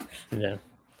 Yeah.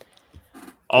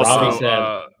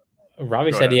 Also,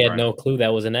 Robbie said he had no clue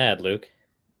that was an ad, Luke.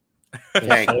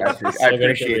 Thank you. I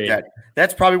appreciate that.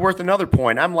 That's probably worth another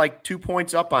point. I'm like 2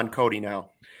 points up on Cody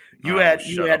now. You had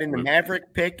in the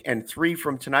Maverick pick and 3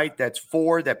 from tonight. That's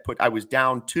 4. I was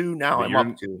down 2. Now I'm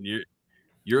up 2.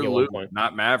 You're Luke,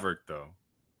 not Maverick, though.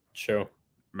 Sure.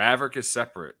 Maverick is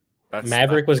separate.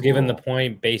 Maverick was given the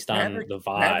point based on the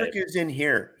vibe. Maverick is in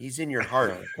here. He's in your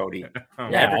heart, Cody.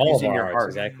 All of our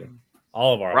hearts, exactly.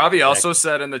 All of our. Robbie also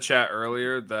said in the chat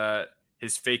earlier that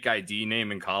his fake ID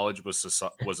name in college was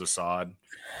Assad.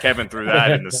 Kevin threw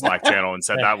that in the Slack channel and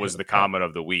said that was the comment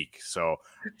of the week. So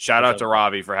shout out to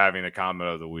Robbie for having the comment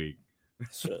of the week.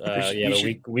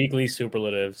 The weekly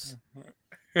superlatives.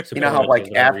 You know how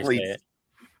like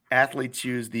athletes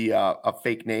use the a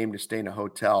fake name to stay in a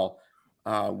hotel.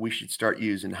 We should start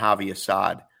using Javi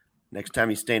Assad. Next time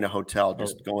you stay in a hotel,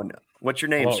 just going, what's your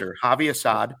name, sir? Javi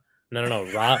Assad? No.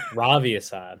 Ravi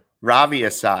Assad. Ravi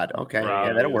Assad. Okay.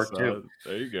 Yeah, that'll work too.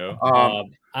 There you go.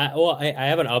 I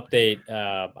have an update.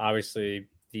 Obviously,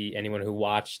 anyone who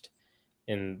watched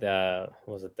in the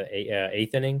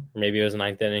eighth inning, or maybe it was the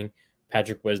ninth inning,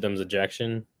 Patrick Wisdom's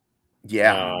ejection.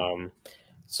 Yeah.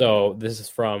 So this is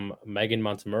from Megan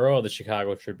Montemurro of the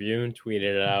Chicago Tribune,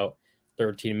 tweeted it out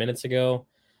 13 minutes ago.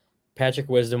 Patrick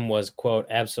Wisdom was, quote,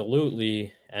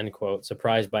 absolutely, end quote,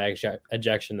 surprised by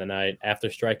ejection tonight. After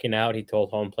striking out, he told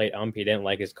home plate ump he didn't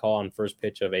like his call on first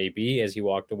pitch of AB as he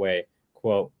walked away.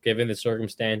 Quote, given the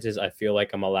circumstances, I feel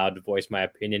like I'm allowed to voice my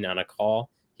opinion on a call.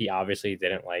 He obviously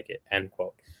didn't like it, end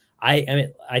quote. I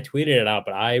tweeted it out,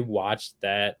 but I watched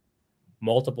that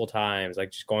multiple times,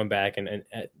 like just going back and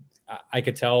I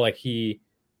could tell like he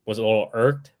was a little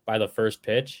irked by the first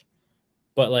pitch,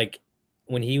 but like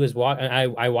when he was walking,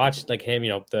 I watched like him,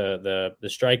 the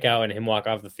strikeout and him walk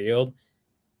off the field.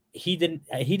 He didn't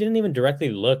even directly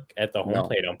look at the home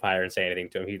plate umpire and say anything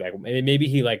to him. He like maybe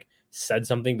he like said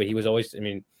something, but he was always. I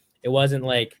mean, it wasn't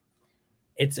like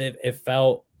it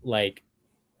felt like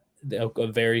a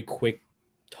very quick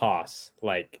toss.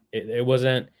 Like it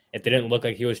wasn't. It didn't look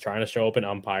like he was trying to show up an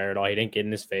umpire at all. He didn't get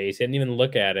in his face. He didn't even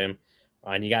look at him,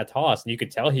 and he got tossed. And you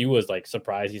could tell he was like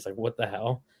surprised. He's like, "What the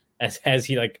hell?" As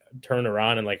he like turned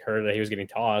around and like heard that he was getting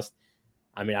tossed.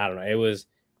 I mean, I don't know. It was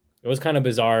kind of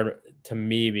bizarre to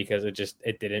me because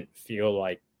it didn't feel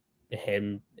like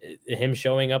him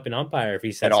showing up an umpire. If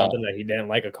he said something that he didn't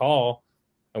like a call,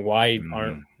 and why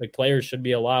aren't players should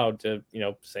be allowed to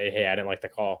say, hey, I didn't like the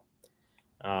call.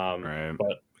 Right.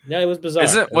 But Yeah, it was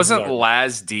bizarre. Wasn't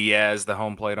Laz Diaz the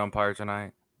home plate umpire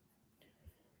tonight?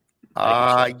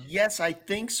 Yes, I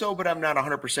think so, but I'm not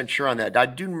 100% sure on that. I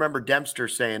do remember Dempster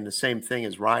saying the same thing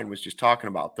as Ryan was just talking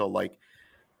about, though. Like,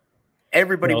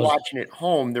 everybody watching at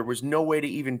home, there was no way to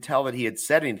even tell that he had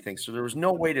said anything. So there was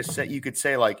no way to say, you could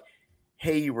say like,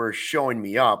 hey, you were showing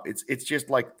me up. It's just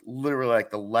like literally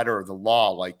like the letter of the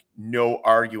law, like no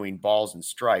arguing balls and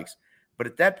strikes. But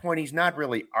at that point, he's not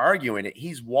really arguing it.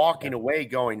 He's walking away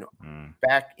going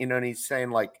back, and he's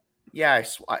saying like, yeah,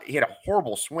 he had a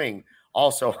horrible swing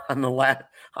also on the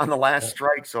last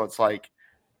strike. So it's like,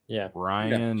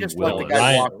 Ryan just Wills. let the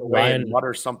guy walk away and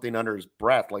mutter something under his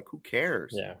breath. Like, who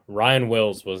cares? Yeah, Ryan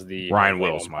Wills was the Ryan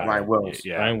Wills.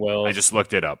 Yeah, Ryan Wills. I just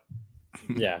looked it up.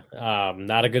 Yeah,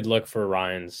 not a good look for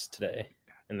Ryan's today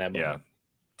in that moment. Yeah,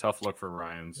 tough look for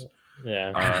Ryan's.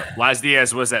 Yeah, Laz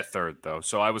Diaz was at third though,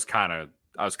 so I was kind of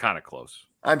close.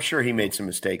 I'm sure he made some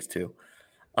mistakes too.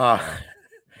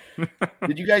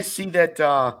 Did you guys see that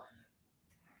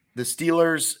the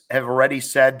Steelers have already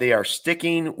said they are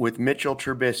sticking with Mitchell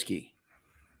Trubisky?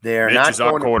 They are not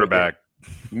our quarterback.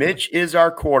 Mitch is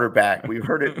our quarterback. We've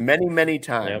heard it many, many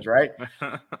times, right?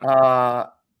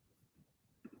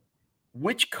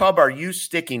 Which Cub are you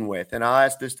sticking with? And I'll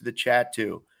ask this to the chat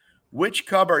too. Which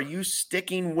Cub are you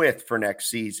sticking with for next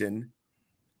season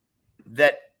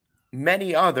that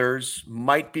many others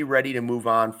might be ready to move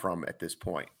on from at this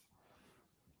point?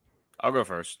 I'll go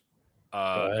first.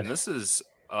 And this is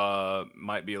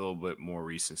might be a little bit more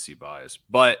recency bias,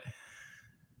 but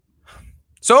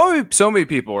so many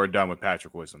people are done with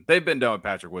Patrick Wisdom. They've been done with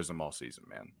Patrick Wisdom all season,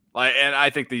 man. And I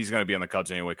think that he's going to be on the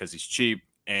Cubs anyway because he's cheap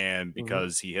and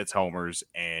because he hits homers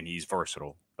and he's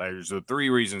versatile. There's the three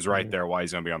reasons right there why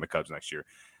he's going to be on the Cubs next year.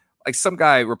 Like some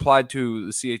guy replied to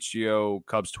the CHGO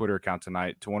Cubs Twitter account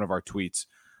tonight to one of our tweets.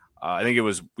 I think it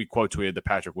was we quote tweeted the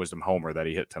Patrick Wisdom homer that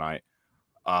he hit tonight.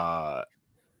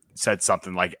 Said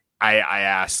something like, I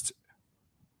asked,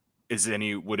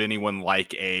 would anyone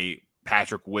like a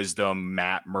Patrick Wisdom,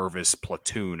 Matt Mervis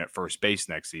platoon at first base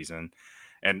next season?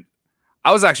 And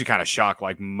I was actually kind of shocked.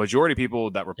 Like majority of people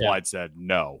that replied said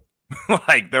no.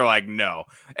 Like they're like no.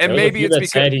 And maybe it's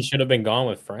because said he should have been gone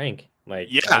with Frank. Like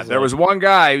there was one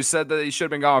guy who said that he should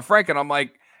have been gone with Frank, and I'm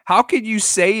like, how could you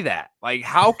say that? Like,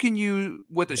 how can you,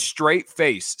 with a straight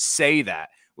face, say that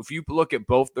if you look at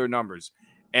both their numbers?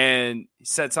 And he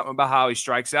said something about how he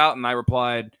strikes out, and I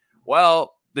replied,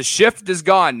 well, the shift is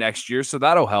gone next year, so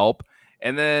that'll help.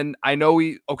 And then I know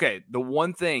the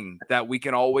one thing that we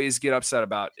can always get upset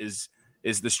about is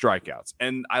the strikeouts.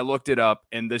 And I looked it up,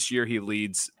 and this year he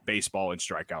leads baseball in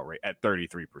strikeout rate at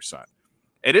 33%.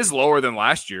 It is lower than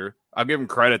last year. I'll give him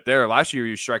credit there. Last year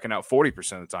he was striking out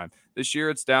 40% of the time. This year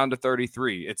it's down to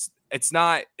 33. It's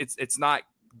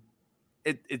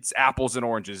apples and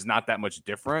oranges, not that much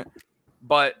different.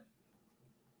 But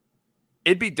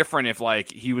it'd be different if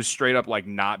like he was straight up like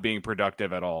not being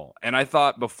productive at all. And I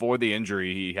thought before the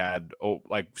injury he had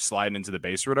like sliding into the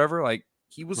base or whatever, like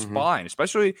he was fine,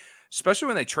 especially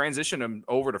when they transitioned him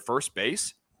over to first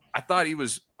base. I thought he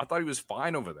was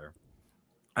fine over there.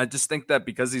 I just think that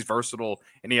because he's versatile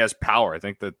and he has power, I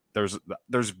think that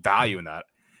there's value in that.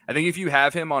 I think if you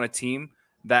have him on a team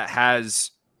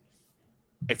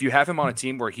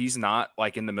where he's not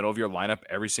like in the middle of your lineup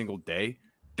every single day,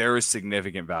 there is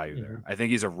significant value there. I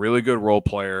think he's a really good role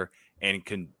player and he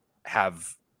can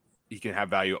have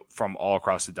value from all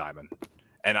across the diamond.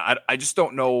 And I just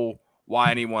don't know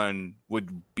why anyone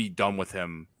would be done with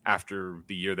him after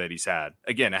the year that he's had.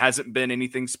 Again, it hasn't been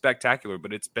anything spectacular,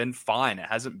 but it's been fine. It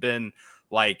hasn't been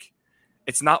like,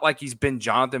 it's not like he's been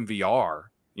Jonathan VR.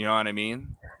 You know what I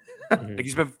mean? Like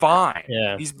he's been fine.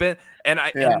 Yeah. He's been,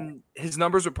 and his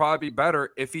numbers would probably be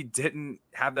better if he didn't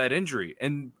have that injury.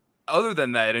 And other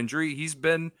than that injury, he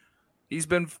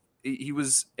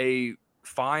was a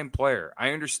fine player.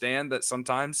 I understand that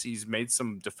sometimes he's made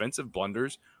some defensive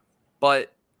blunders,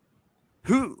 but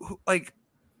who like,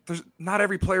 there's not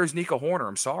every player is Nico Horner.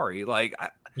 I'm sorry. Like,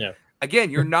 again,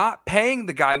 you're not paying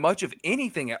the guy much of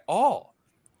anything at all.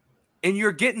 And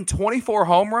you're getting 24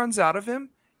 home runs out of him.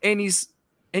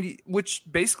 Which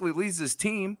basically leads his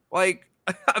team. Like,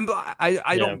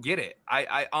 I don't get it.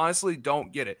 I honestly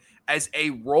don't get it. As a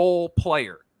role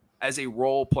player,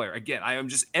 again, I am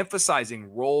just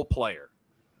emphasizing role player.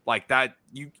 Like that,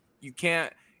 you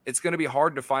can't. It's going to be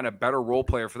hard to find a better role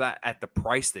player for that at the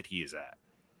price that he is at.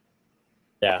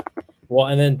 Yeah. Well,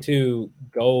 and then to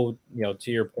go,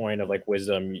 to your point of like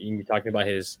Wisdom, you're talking about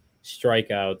his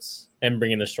strikeouts and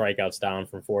bringing the strikeouts down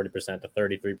from 40% to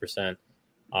 33%.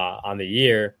 On the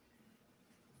year,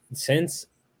 since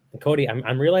Cody,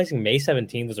 I'm realizing May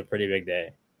 17th was a pretty big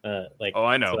day.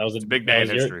 I know. So that was a big day in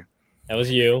history. That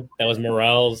was you. That was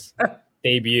Morel's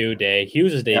debut day.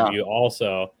 Hughes' debut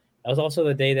also. That was also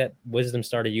the day that Wisdom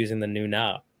started using the new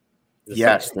knob.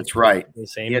 That's right. The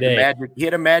same day. He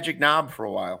had a magic knob for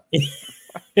a while.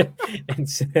 and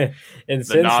since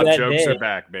the knob that jokes day, are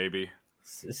back, baby.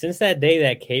 Since that day,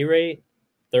 that K rate,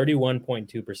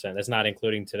 31.2%. That's not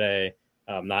including today.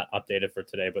 Not updated for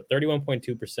today, but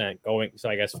 31.2% going. So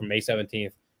I guess from May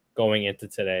 17th going into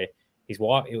today, he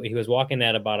was walking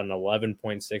at about an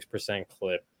 11.6%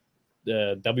 clip.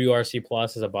 The WRC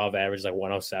plus is above average, like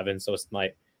 107. So it's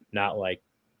like not like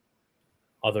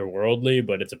otherworldly,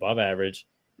 but it's above average.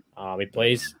 He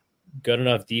plays good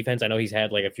enough defense. I know he's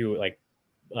had like a few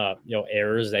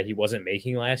errors that he wasn't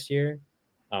making last year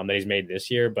that he's made this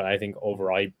year, but I think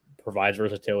overall he provides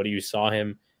versatility. You saw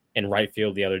him in right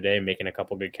field the other day making a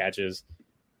couple good catches.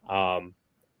 I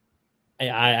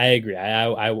agree.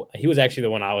 He was actually the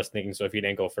one I was thinking. So if he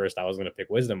didn't go first, I was going to pick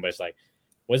Wisdom. But it's like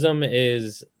Wisdom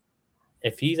is,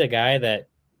 if he's a guy that,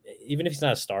 even if he's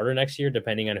not a starter next year,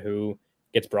 depending on who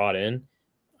gets brought in,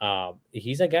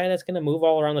 he's a guy that's going to move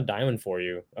all around the diamond for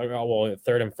you. Well,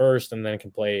 third and first, and then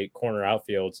can play corner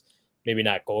outfields. Maybe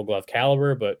not Gold Glove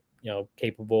caliber, but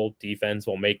capable defense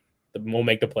will make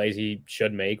the plays he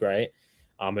should make, right?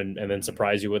 And then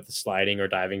surprise you with the sliding or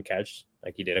diving catch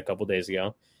like he did a couple days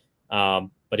ago.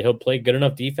 But he'll play good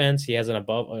enough defense. He has an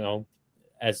above,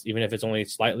 as even if it's only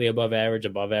slightly above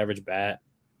average bat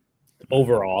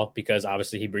overall, because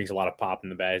obviously he brings a lot of pop in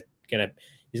the bat.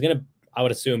 He's gonna I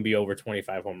would assume be over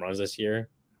 25 home runs this year,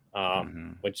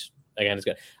 which again is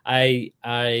good. I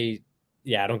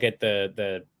don't get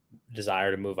the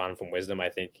desire to move on from Wisdom. I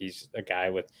think he's a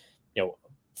guy with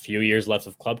few years left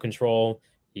of club control.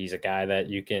 He's a guy that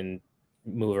you can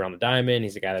move around the diamond.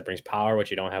 He's a guy that brings power, which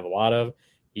you don't have a lot of.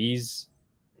 He's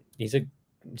a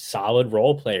solid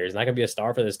role player. He's not going to be a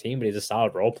star for this team, but he's a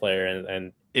solid role player.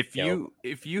 And if you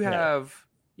have,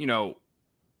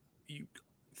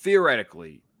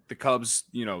 theoretically the Cubs,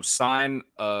 sign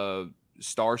a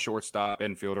star shortstop,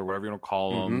 infielder, whatever you want to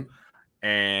call them,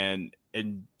 and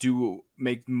do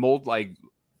make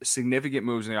significant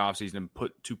moves in the offseason and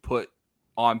put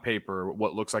on paper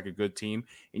what looks like a good team,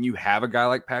 and you have a guy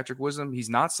like Patrick Wisdom, he's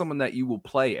not someone that you will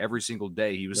play every single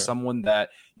day. He was someone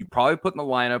that you probably put in the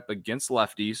lineup against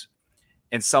lefties,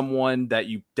 and someone that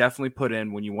you definitely put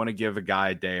in when you want to give a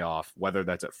guy a day off, whether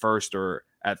that's at first or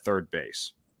at third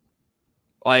base.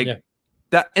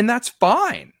 That, and that's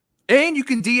fine. And you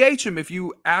can DH him if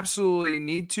you absolutely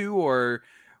need to, or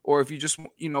if you just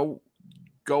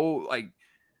go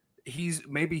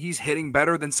he's hitting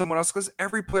better than someone else, because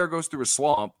every player goes through a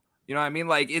slump. You know what I mean?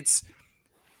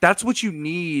 That's what you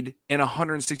need in a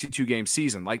 162 game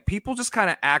season. People just kind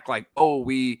of act like,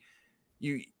 you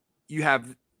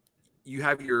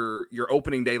have your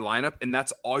opening day lineup, and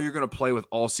that's all you're going to play with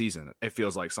all season. It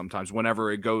feels like sometimes when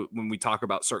we talk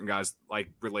about certain guys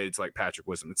related to Patrick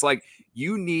Wisdom, it's like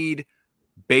you need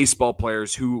baseball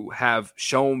players who have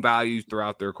shown value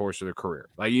throughout their course of their career.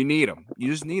 You need them.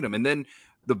 You just need them. And then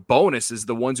the bonus is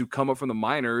the ones who come up from the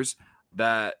minors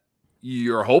that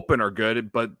you're hoping are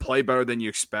good, but play better than you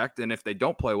expect. And if they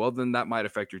don't play well, then that might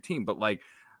affect your team. But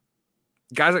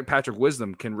guys like Patrick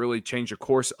Wisdom can really change the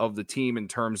course of the team in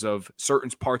terms of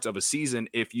certain parts of a season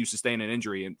if you sustain an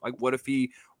injury. And what if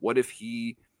he,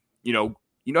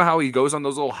 how he goes on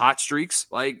those little hot streaks?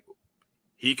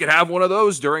 He could have one of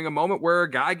those during a moment where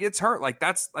a guy gets hurt.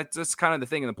 That's kind of the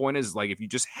thing. And the point is, if you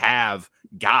just have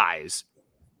guys,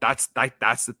 that's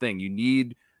the thing. You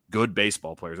need good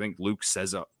baseball players. I think Luke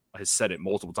has said it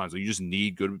multiple times. You just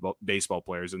need good baseball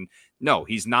players. And no,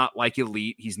 he's not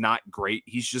elite. He's not great.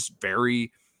 He's just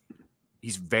very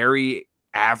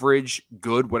average,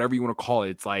 good, whatever you want to call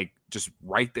it. It's just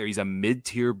right there. He's a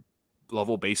mid-tier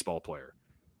level baseball player.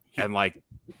 And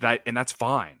that, and that's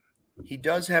fine. He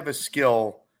does have a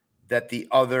skill that the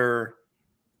other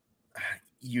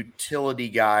utility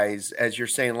guys, as you're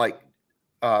saying, like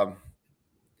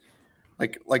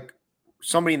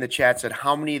somebody in the chat said,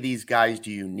 how many of these guys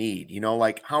do you need?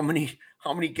 How many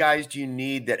guys do you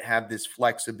need that have this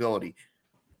flexibility?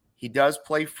 He does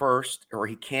play first, or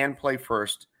he can play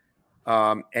first.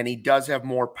 And he does have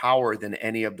more power than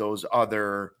any of those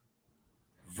other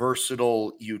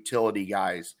versatile utility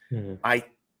guys.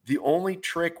 The only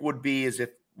trick would be is if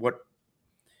what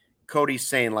Cody's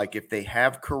saying, if they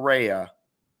have Correa,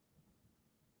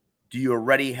 do you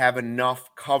already have enough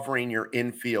covering your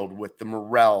infield with the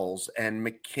Morels and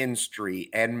McKinstry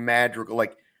and Madrigal?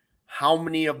 How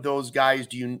many of those guys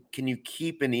can you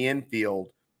keep in the infield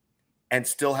and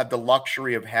still have the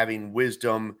luxury of having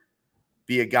Wisdom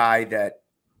be a guy that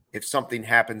if something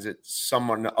happens at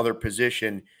someone other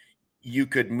position, you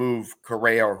could move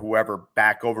Correa or whoever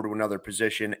back over to another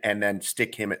position and then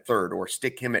stick him at third, or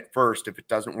stick him at first if it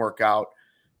doesn't work out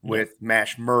with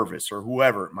Mash Mervis or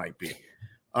whoever it might be.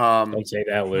 Don't say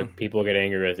that, Luke. People get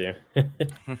angry with you.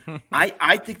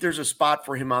 I think there's a spot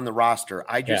for him on the roster.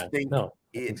 I think so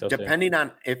depending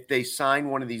on if they sign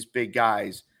one of these big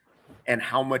guys and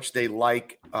how much they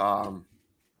like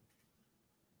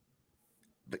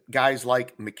guys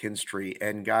like McKinstry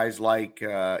and guys like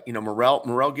Morel.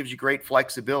 Morel gives you great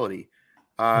flexibility,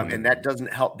 and that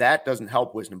doesn't help. That doesn't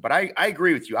help Wisdom. But I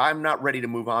agree with you. I'm not ready to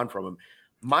move on from him.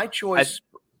 My choice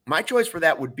for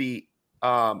that would be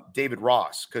David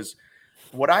Ross, because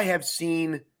what I have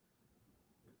seen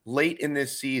late in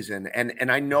this season,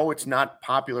 and I know it's not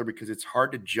popular because it's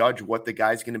hard to judge what the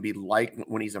guy's going to be like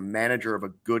when he's a manager of a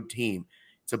good team.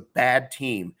 It's a bad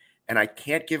team. And I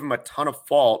can't give them a ton of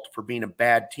fault for being a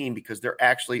bad team because they're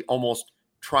actually almost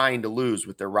trying to lose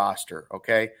with their roster.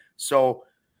 Okay. So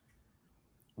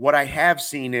what I have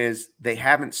seen is they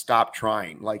haven't stopped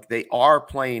trying. Like, they are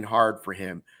playing hard for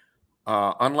him.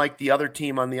 Unlike the other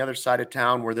team on the other side of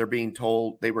town where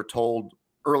they were told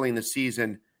early in the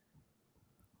season,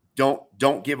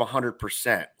 don't give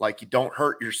 100%. Like, you don't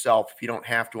hurt yourself if you don't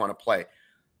have to want to play.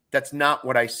 That's not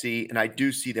what I see, and I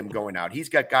do see them going out. He's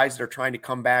got guys that are trying to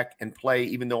come back and play,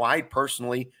 even though I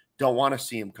personally don't want to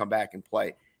see him come back and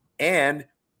play. And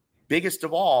biggest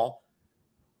of all,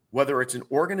 whether it's an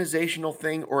organizational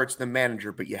thing or it's the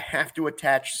manager, but you have to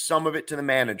attach some of it to the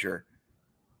manager.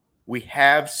 We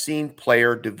have seen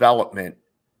player development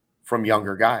from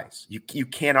younger guys. You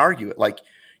can't argue it. Like,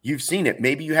 you've seen it.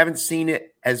 Maybe you haven't seen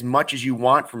it as much as you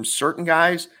want from certain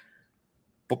guys,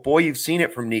 but boy, you've seen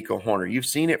it from Nico Hoerner. You've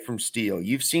seen it from Steele.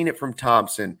 You've seen it from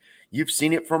Thompson. You've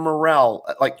seen it from Morel.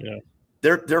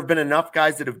 There have been enough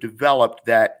guys that have developed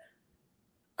that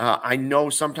I know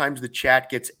sometimes the chat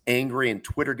gets angry and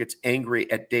Twitter gets angry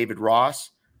at David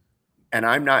Ross. And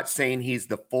I'm not saying he's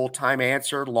the full-time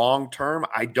answer long-term.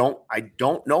 I don't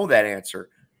know that answer,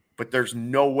 but there's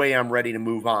no way I'm ready to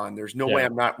move on. There's no way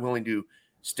I'm not willing to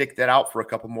stick that out for a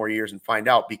couple more years and find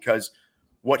out, because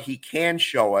what he can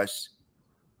show us,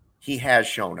 he has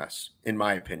shown us, in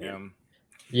my opinion.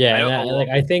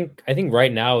 I think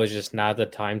right now is just not the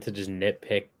time to just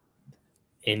nitpick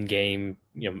in-game,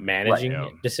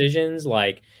 managing decisions.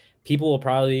 Like, people will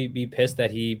probably be pissed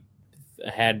that he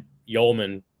had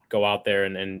Yolman go out there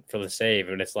and for the save,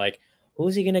 and it's like,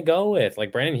 who's he gonna go with?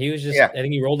 Like, Brandon Hughes I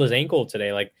think he rolled his ankle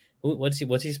today. Like, what's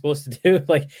he supposed to do?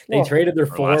 Like, they traded their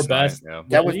four best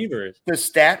relievers. The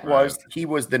stat was he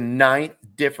was the 9th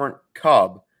different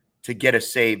Cub to get a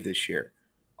save this year.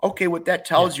 Okay, what that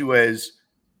tells you is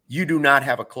you do not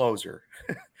have a closer.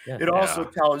 It also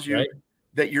tells you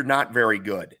that you're not very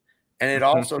good. And it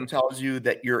also tells you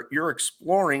that you're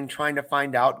exploring, trying to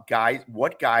find out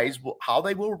how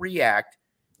they will react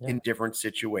in different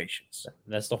situations.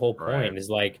 That's the whole point. Is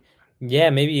like,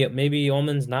 maybe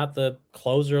Ullman's not the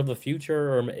closer of the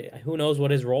future, or who knows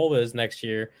what his role is next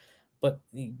year. But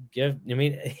you're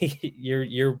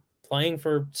playing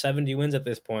for 70 wins at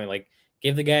this point. Like,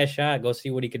 give the guy a shot. Go see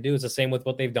what he could do. It's the same with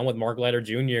what they've done with Mark Leiter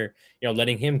Jr.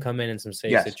 Letting him come in some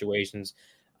safe situations.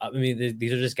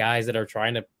 These are just guys that are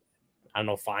trying to,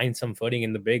 find some footing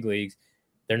in the big leagues.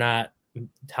 They're not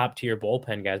top tier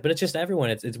bullpen guys, but it's just everyone.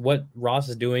 It's what Ross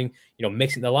is doing.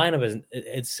 Mixing the lineup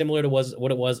it's similar to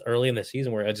what it was early in the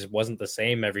season, where it just wasn't the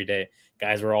same every day.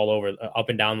 Guys were all over, up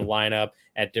and down the lineup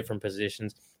at different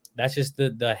positions. That's just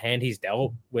the hand he's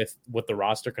dealt with what the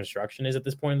roster construction is at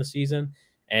this point in the season.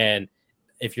 And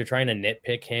if you're trying to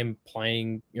nitpick him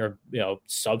playing or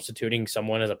substituting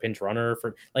someone as a pinch runner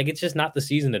for, like, it's just not the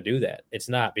season to do that. It's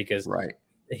not, because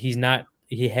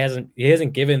he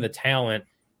hasn't given the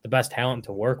best talent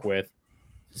to work with.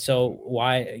 So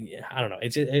why? I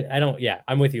don't know.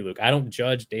 I'm with you, Luke. I don't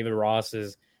judge David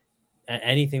Ross's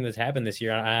anything that's happened this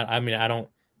year. I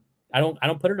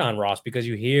don't put it on Ross, because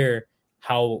you hear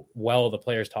how well the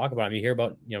players talk about him. You hear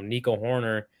about Nico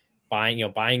Hoerner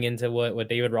buying into what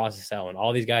David Ross is selling.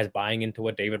 All these guys buying into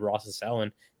what David Ross is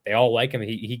selling. They all like him.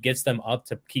 He gets them up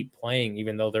to keep playing,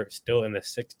 even though they're still in the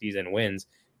 60s in wins,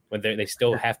 when they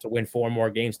still have to win 4 more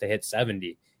games to hit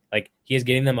 70. Like, he is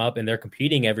getting them up, and they're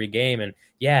competing every game.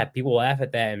 And people laugh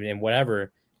at that and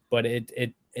whatever, but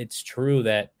it's true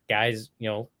that guys,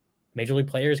 major league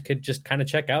players could just kind of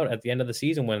check out at the end of the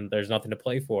season when there's nothing to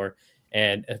play for.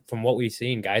 And from what we've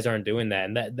seen, guys aren't doing that.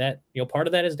 And that part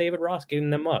of that is David Ross getting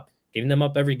them up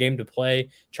every game to play,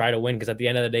 try to win. Because at the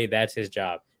end of the day, that's his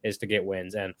job, is to get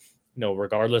wins. And,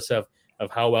 regardless of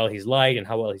how well he's liked and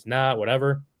how well he's not,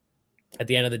 whatever, at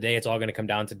the end of the day, it's all going to come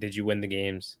down to, did you win the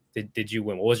games? Did you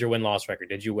win? What was your win-loss record?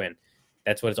 Did you win?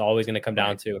 That's what it's always going to come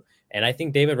down to. And I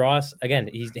think David Ross, again,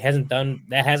 hasn't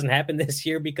happened this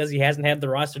year because he hasn't had the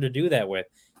roster to do that with.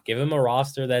 Give him a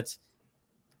roster that's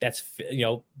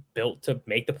built to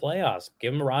make the playoffs.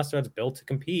 Give him a roster that's built to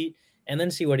compete, and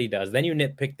then see what he does. Then you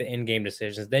nitpick the in-game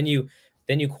decisions. Then you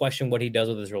question what he does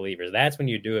with his relievers. That's when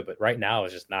you do it. But right now,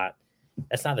 it's just not.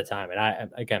 That's not the time.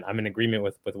 And I'm in agreement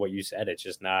with what you said. It's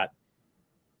just not.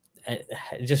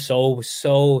 Just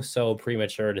so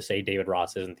premature to say David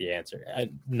Ross isn't the answer.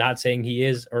 I'm not saying he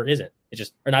is or isn't.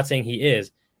 Or not saying he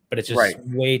is, but it's just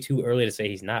way too early to say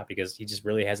he's not, because he just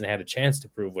really hasn't had a chance to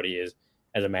prove what he is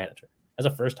as a manager, as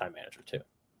a first-time manager too.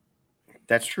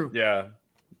 That's true. Yeah.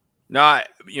 No,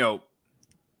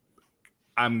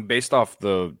 I'm based off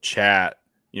the chat.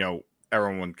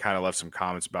 Everyone kind of left some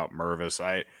comments about Mervis.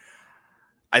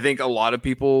 I think a lot of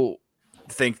people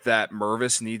think that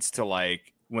Mervis needs to,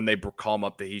 like, when they call him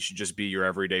up, that he should just be your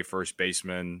everyday first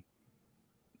baseman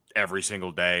every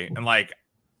single day. And, like,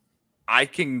 I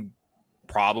can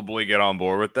probably get on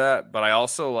board with that, but I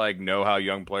also, like, know how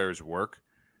young players work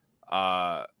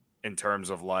in terms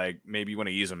of, like, maybe you want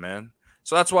to ease them in.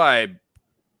 So that's why I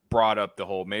brought up the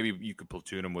whole, maybe you could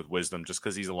platoon him with Wisdom just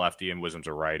because he's a lefty and Wisdom's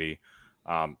a righty.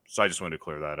 So I just wanted to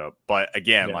clear that up. But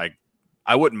again, like,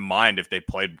 I wouldn't mind if they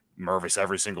played Mervis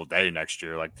every single day next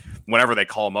year. Like, whenever they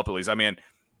call him up, at least. I mean,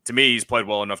 to me, he's played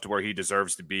well enough to where he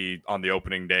deserves to be on the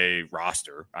opening day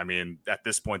roster. I mean, at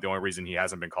this point, the only reason he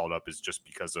hasn't been called up is just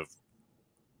because of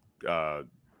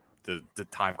the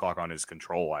time clock on his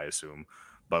control, I assume.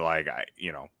 But, like,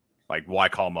 like, why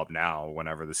call him up now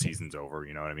whenever the season's over?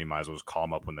 You know what I mean? Might as well just call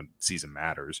him up when the season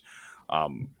matters.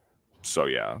 So,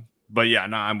 yeah. But, yeah,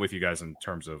 no, I'm with you guys in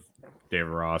terms of David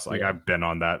Ross. Like, I've been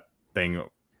on that thing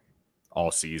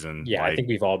all season. Yeah, like, I think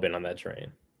we've all been on that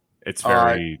train. It's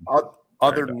very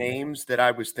other names that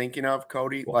I was thinking of,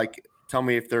 Cody. Like, tell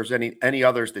me if there's any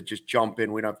others that just jump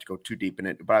in. We don't have to go too deep in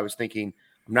it. But I was thinking,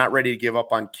 I'm not ready to give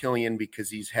up on Killian because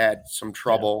he's had some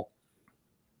trouble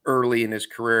early in his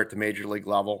career at the major league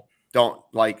level. Don't,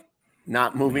 like,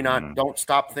 not moving on. Don't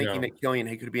stop thinking that Killian,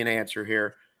 he could be an answer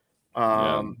here.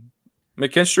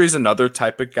 McKinstry's another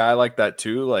type of guy like that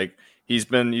too. Like, he's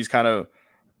kind of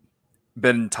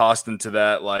been tossed into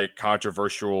that, like,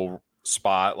 controversial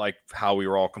spot, like how we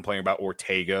were all complaining about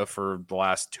Ortega for the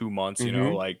last 2 months. You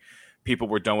know, like, people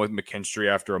were done with McKinstry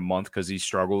after a month because he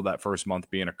struggled that first month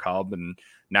being a Cub, and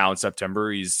now in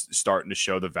September he's starting to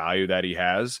show the value that he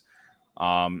has.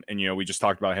 And we just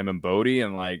talked about him and Bodie,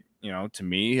 and, like, to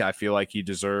me, I feel like he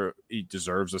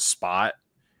deserves a spot,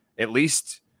 at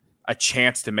least a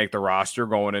chance to make the roster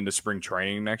going into spring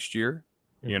training next year.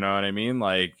 You know what I mean?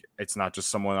 Like, it's not just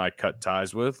someone I cut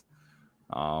ties with.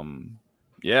 I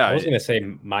was going to say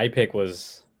my pick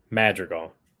was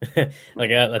Madrigal.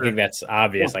 Like, I think that's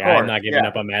obvious. Like, I'm not giving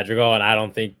up on Madrigal, and I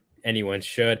don't think anyone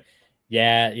should.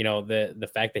 Yeah, the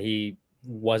fact that he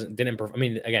didn't perform. I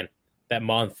mean, again, that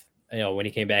month, when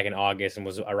he came back in August and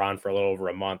was around for a little over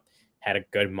a month, had a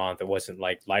good month. It wasn't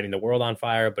like lighting the world on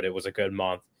fire, but it was a good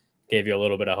month. Gave you a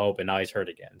little bit of hope, and now he's hurt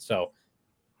again. So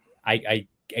I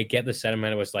get the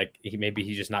sentiment. It was like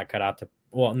he's just not cut out to.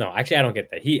 Well, no, actually, I don't get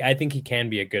that. I think he can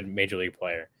be a good major league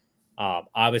player.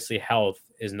 Obviously, health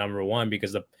is number one,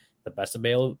 because the best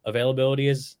availability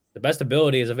is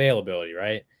availability,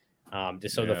 right?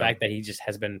 The fact that he just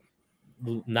has been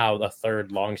now the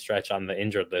third long stretch on the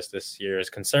injured list this year is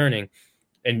concerning.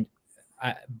 And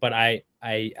I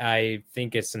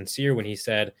think it's sincere when he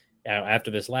said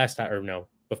after this last time, or no,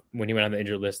 when he went on the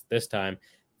injured list this time,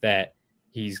 that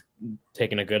he's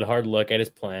taking a good hard look at his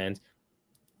plans.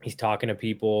 He's talking to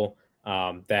people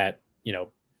that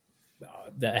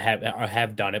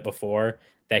have done it before,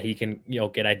 that he can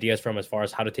get ideas from as far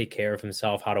as how to take care of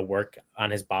himself, how to work on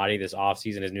his body this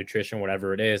offseason, his nutrition,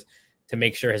 whatever it is, to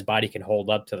make sure his body can hold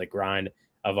up to the grind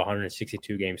of a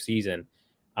 162 game season.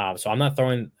 So I'm not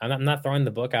throwing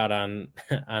the book out on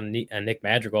Nick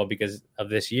Madrigal because of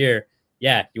this year.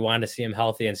 Yeah, you wanted to see him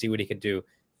healthy and see what he could do.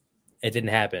 It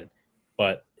didn't happen,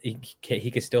 but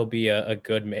he could still be a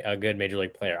good major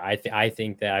league player.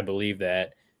 I believe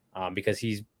that because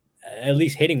he's, at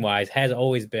least hitting wise, has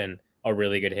always been a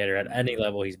really good hitter at any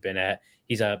level he's been at.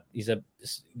 He's a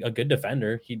good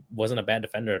defender. He wasn't a bad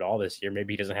defender at all this year.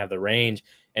 Maybe he doesn't have the range,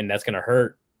 and that's going to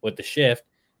hurt with the shift.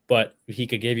 But he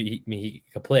could he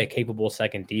could play a capable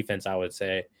second defense, I would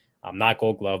say. Not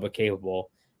Gold Glove, but capable.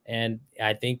 And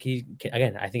I think he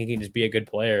can just be a good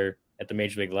player at the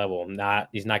major league level.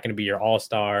 He's not going to be your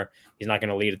all-star. He's not going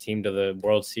to lead a team to the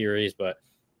World Series, but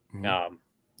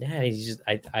he's just,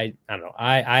 I don't know.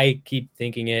 I keep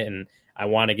thinking it, and I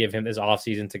want to give him this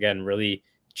offseason to again really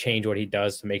change what he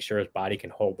does to make sure his body can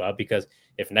hold up. Because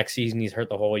if next season he's hurt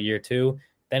the whole year too,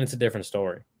 then it's a different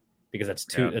story. Because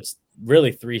it's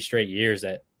really 3 straight years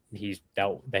that he'd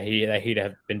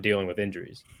have been dealing with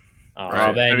injuries.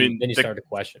 So then you start to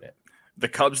question it. The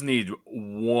Cubs need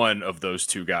one of those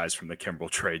 2 guys from the Kimbrel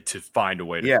trade to find a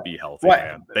way to be healthy.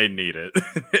 Man. They need it.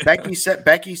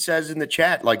 Becky says in the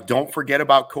chat, like, don't forget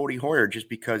about Cody Hoyer just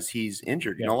because he's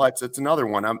injured. You know, that's another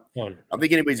one. I don't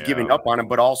think anybody's giving up on him,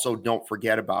 but also don't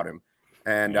forget about him.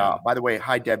 And by the way,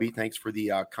 hi Debbie, thanks for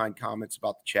the kind comments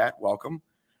about the chat. Welcome.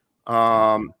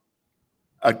 A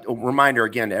reminder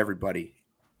again to everybody: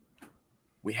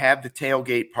 we have the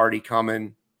tailgate party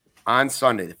coming on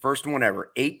Sunday, the first one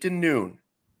ever, 8 to noon.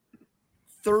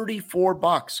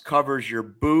 $34 covers your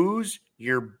booze,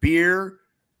 your beer,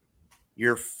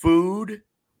 your food,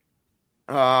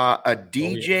 a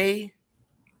DJ,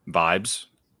 vibes.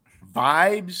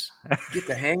 Get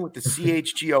to hang with the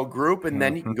CHGO group, and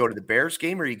then you can go to the Bears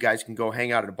game, or you guys can go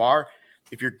hang out at a bar.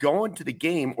 If you're going to the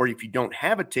game, or if you don't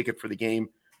have a ticket for the game,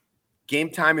 Game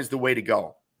Time is the way to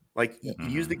go. Like,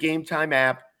 use the Game Time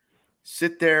app,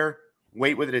 sit there,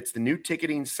 wait with it. It's the new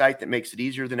ticketing site that makes it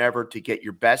easier than ever to get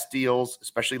your best deals,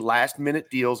 especially last-minute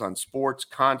deals on sports,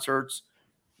 concerts,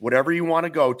 whatever you want to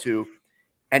go to,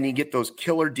 and you get those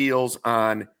killer deals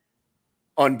on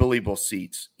unbelievable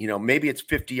seats. You know, maybe it's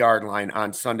 50-yard line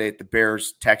on Sunday at the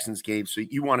Bears-Texans game, so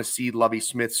you want to see Lovie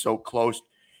Smith so close,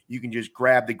 you can just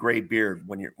grab the gray beard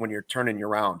when you're turning you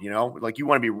around, you know? Like, you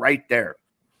want to be right there.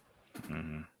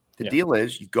 The deal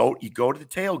is you go to the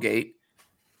tailgate,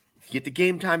 you get the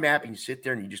Game Time app, and you sit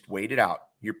there and you just wait it out.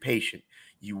 You're patient.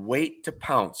 You wait to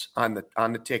pounce on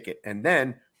the ticket, and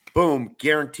then boom,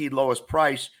 guaranteed lowest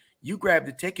price. You grab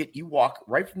the ticket, you walk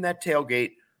right from that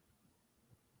tailgate,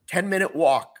 10-minute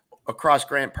walk across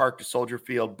Grant Park to Soldier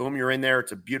Field. Boom, you're in there.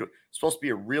 It's supposed to be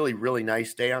a really, really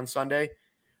nice day on Sunday.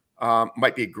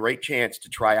 Might be a great chance to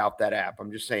try out that app.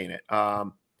 I'm just saying it.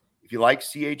 If you like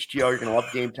CHGO, you're going to love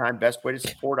Game Time. Best way to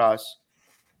support us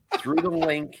through the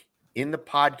link in the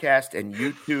podcast and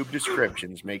YouTube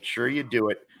descriptions. Make sure you do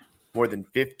it. More than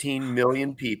 15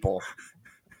 million people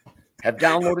have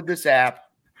downloaded this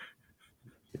app.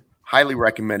 Highly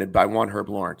recommended by one Herb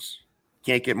Lawrence.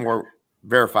 Can't get more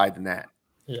verified than that.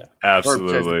 Yeah,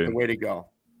 absolutely. The way to go.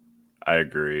 I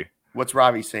agree. What's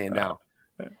Ravi saying now?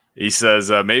 He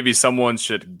says maybe someone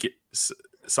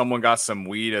got some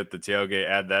weed at the tailgate.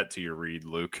 Add that to your read,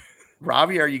 Luke.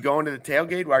 Ravi, are you going to the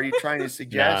tailgate? Why are you trying to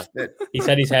suggest that? He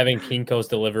said he's having Kinko's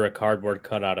deliver a cardboard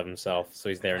cutout of himself, so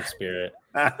he's there in spirit.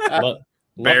 Love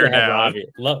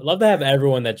to have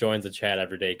everyone that joins the chat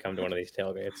every day come to one of these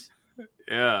tailgates.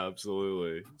 Yeah,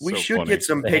 absolutely. We should get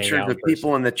some pictures of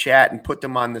people in the chat and put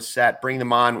them on the set, bring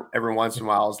them on every once in a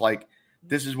while. It's like,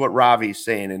 this is what Ravi's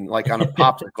saying, and like on a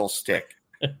popsicle stick.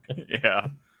 Yeah.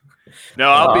 No,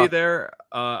 I'll be there.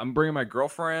 I'm bringing my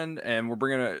girlfriend, and we're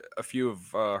bringing a few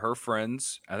of her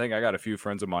friends. I think I got a few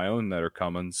friends of my own that are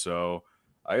coming, so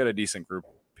I got a decent group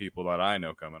of people that I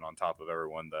know coming on top of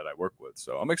everyone that I work with.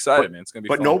 So I'm excited, man. It's gonna be.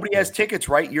 But fun. Nobody has tickets,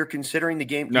 right? You're considering the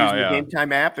game, using the Game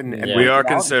Time app, and we are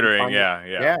considering.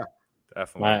 Yeah,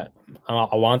 definitely.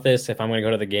 I want this. If I'm going to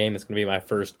go to the game, it's going to be my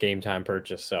first Game Time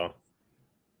purchase. So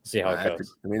see how it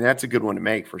goes. I mean, that's a good one to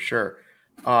make for sure.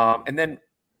 And then,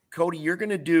 Cody, you're going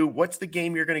to do, what's the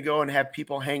game you're going to go and have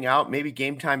people hang out? Maybe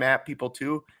Game Time app people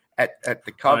too at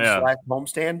the Cubs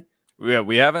homestand? Yeah,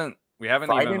 we haven't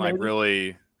Friday, even like maybe?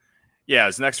 really. Yeah,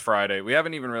 it's next Friday. We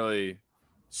haven't even really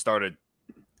started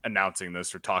announcing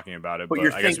this or talking about it. But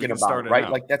you're thinking about it, right?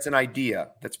 Like that's an idea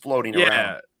that's floating around.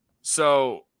 Yeah.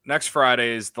 So next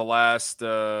Friday is the last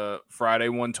Friday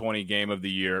 120 game of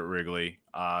the year at Wrigley.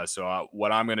 So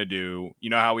what I'm going to do, you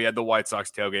know how we had the White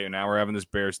Sox tailgate and now we're having this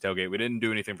Bears tailgate. We didn't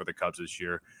do anything for the Cubs this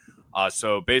year.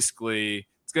 So basically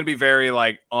it's going to be very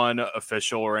like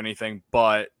unofficial or anything,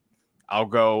 but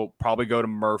I'll probably go to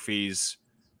Murphy's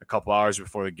a couple hours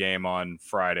before the game on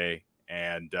Friday.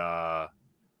 And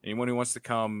anyone who wants to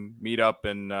come meet up,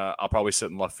 and I'll probably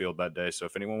sit in left field that day. So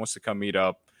if anyone wants to come meet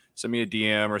up, send me a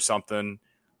DM or something,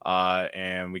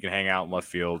 and we can hang out in left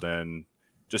field and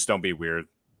just don't be weird.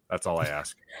 That's all I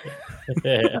ask.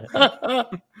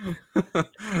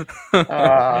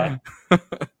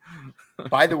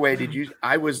 By the way,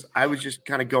 I was just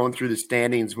kind of going through the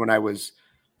standings when I was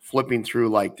flipping through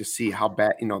like to see how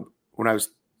bad, when I was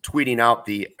tweeting out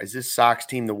is this Sox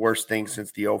team the worst thing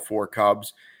since the 2004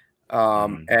 Cubs?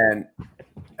 And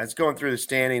I was going through the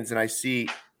standings and I see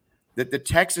that the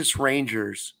Texas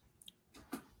Rangers,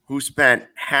 who spent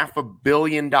 $500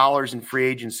 million in free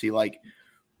agency, like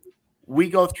we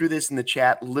go through this in the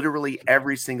chat literally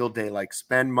every single day, like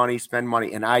spend money.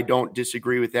 And I don't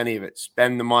disagree with any of it.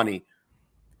 Spend the money.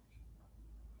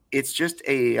 It's just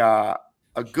a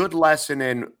good lesson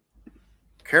in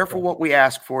careful what we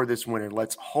ask for this winter.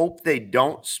 Let's hope they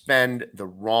don't spend the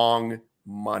wrong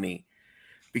money,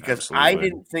 because Absolutely. I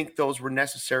didn't think those were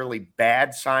necessarily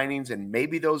bad signings, and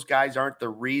maybe those guys aren't the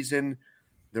reason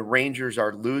the Rangers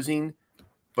are losing,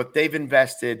 but they've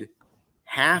invested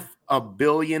 $500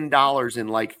 million in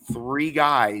like 3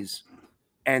 guys,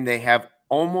 and they have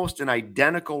almost an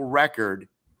identical record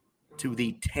to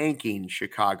the tanking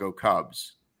Chicago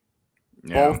Cubs.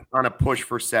 Both on a push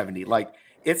for 70. Like,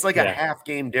 it's like a half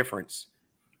game difference.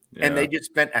 Yeah. And they just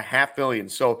spent $500 million.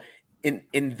 So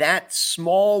in that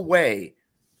small way,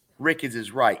 Rick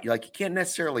is right. Like, you can't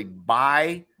necessarily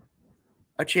buy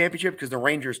a championship because the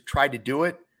Rangers tried to do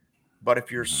it. But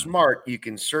if you're smart, you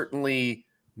can certainly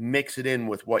mix it in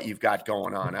with what you've got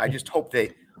going on. I just hope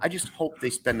they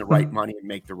spend the right money and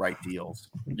make the right deals.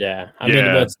 Yeah. I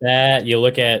mean, what's that? You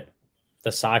look at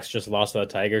the Sox just lost to the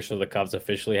Tigers, so the Cubs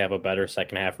officially have a better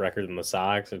second half record than the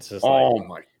Sox. It's just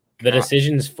the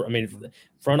decisions.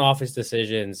 Front office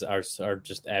decisions are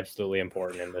just absolutely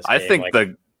important in this game. I think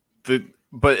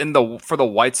for the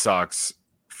White Sox,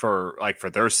 for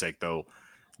their sake though,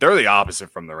 they're the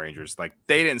opposite from the Rangers. Like,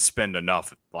 they didn't spend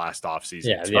enough last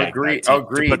offseason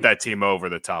to put that team over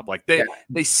the top. Like,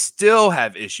 they still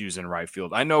have issues in right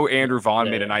field. I know Andrew Vaughn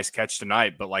made a nice catch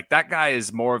tonight, but like, that guy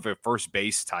is more of a first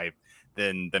base type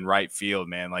than right field,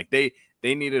 man. Like, they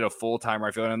needed a full-time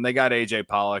right field, and they got AJ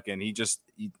Pollock, and he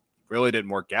really didn't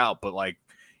work out. But like,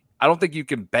 I don't think you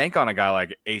can bank on a guy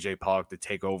like AJ Pollock to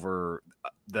take over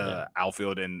the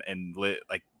outfield and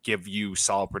give you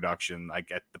solid production,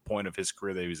 like at the point of his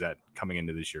career that he was at coming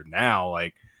into this year. Now,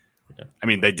 like, I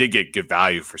mean, they did get good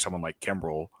value for someone like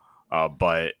Kimbrel,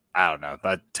 but I don't know.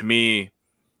 That, to me,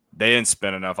 they didn't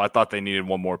spend enough. I thought they needed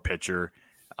one more pitcher.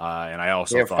 And I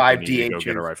also thought they needed to go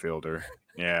get a right fielder.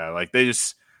 Yeah, like they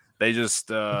just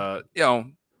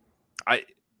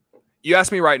you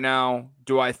ask me right now,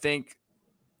 do I think,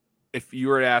 if you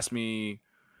were to ask me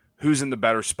who's in the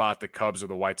better spot, the Cubs or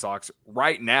the White Sox,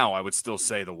 right now I would still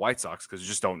say the White Sox, because you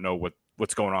just don't know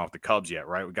what's going on with the Cubs yet,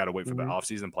 right? We got to wait for the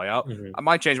offseason play out. I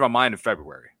might change my mind in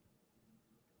February.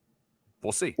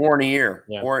 We'll see. Or in a year,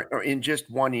 or in just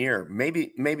 1 year.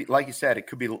 Maybe, like you said, it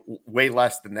could be way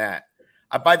less than that.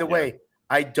 By the way,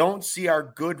 I don't see our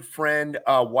good friend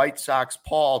White Sox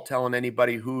Paul telling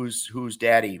anybody who's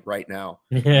daddy right now.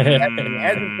 He hasn't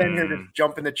been here to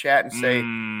jump in the chat and say,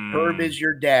 Herb is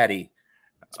your daddy.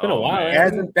 It's been a while. He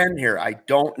hasn't been here. I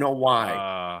don't know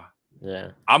why.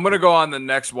 I'm going to go on the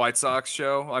next White Sox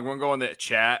show. I'm going to go in the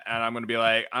chat, and I'm going to be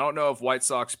like, I don't know if White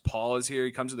Sox Paul is here.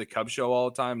 He comes to the Cubs show all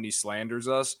the time, and he slanders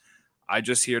us. I'm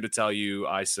just here to tell you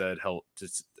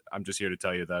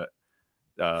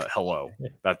that hello.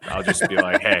 That I'll just be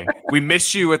like, hey, we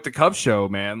missed you at the Cubs show,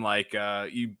 man. Like,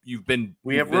 you haven't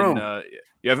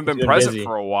been present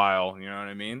for a while. You know what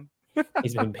I mean?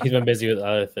 He's been busy with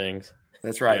other things.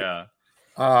 That's right. Yeah.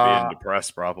 Being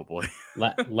depressed, probably.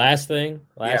 Last thing.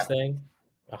 Was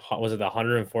it the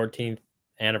 114th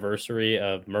anniversary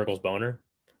of Merkel's boner?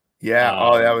 Yeah.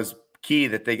 That was key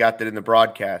that they got that in the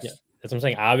broadcast. Yeah. That's what I'm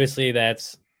saying. Obviously,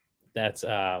 that's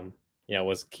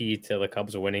was key to the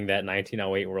Cubs winning that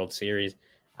 1908 World Series.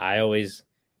 I always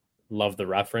love the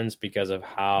reference because of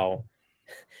how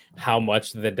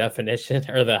much the definition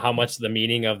or how much the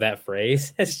meaning of that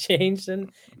phrase has changed in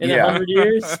 100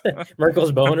 years.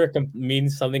 Merkel's boner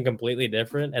means something completely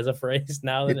different as a phrase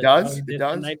now than it does. It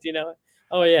does. 1908.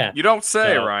 Oh yeah. You don't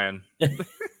say, Ryan. So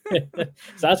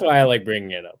that's why I like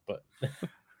bringing it up. But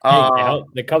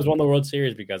the Cubs won the World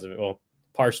Series because of it. Well,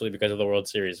 partially because of the World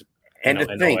Series. And to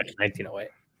think, 1908.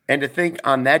 And to think,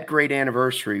 on that great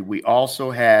anniversary, we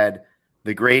also had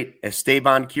the great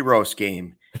Esteban Quiroz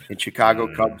game in Chicago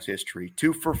Cubs history.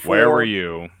 2 for 4. Where were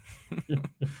you?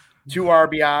 2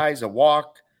 RBIs, a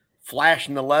walk,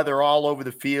 flashing the leather all over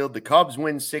the field. The Cubs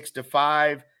win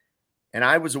 6-5, and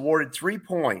I was awarded 3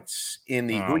 points in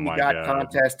the Who You Got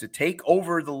contest to take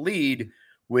over the lead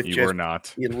with just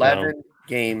 11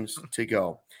 games to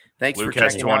go. Thanks Luke for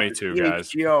checking has 22, out the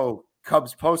guys.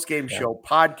 Cubs postgame show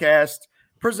podcast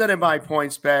presented by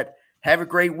PointsBet. Have a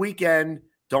great weekend.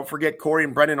 Don't forget, Corey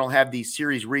and Brendan will have the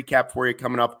series recap for you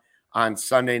coming up on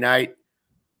Sunday night.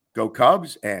 Go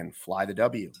Cubs and fly the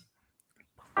W.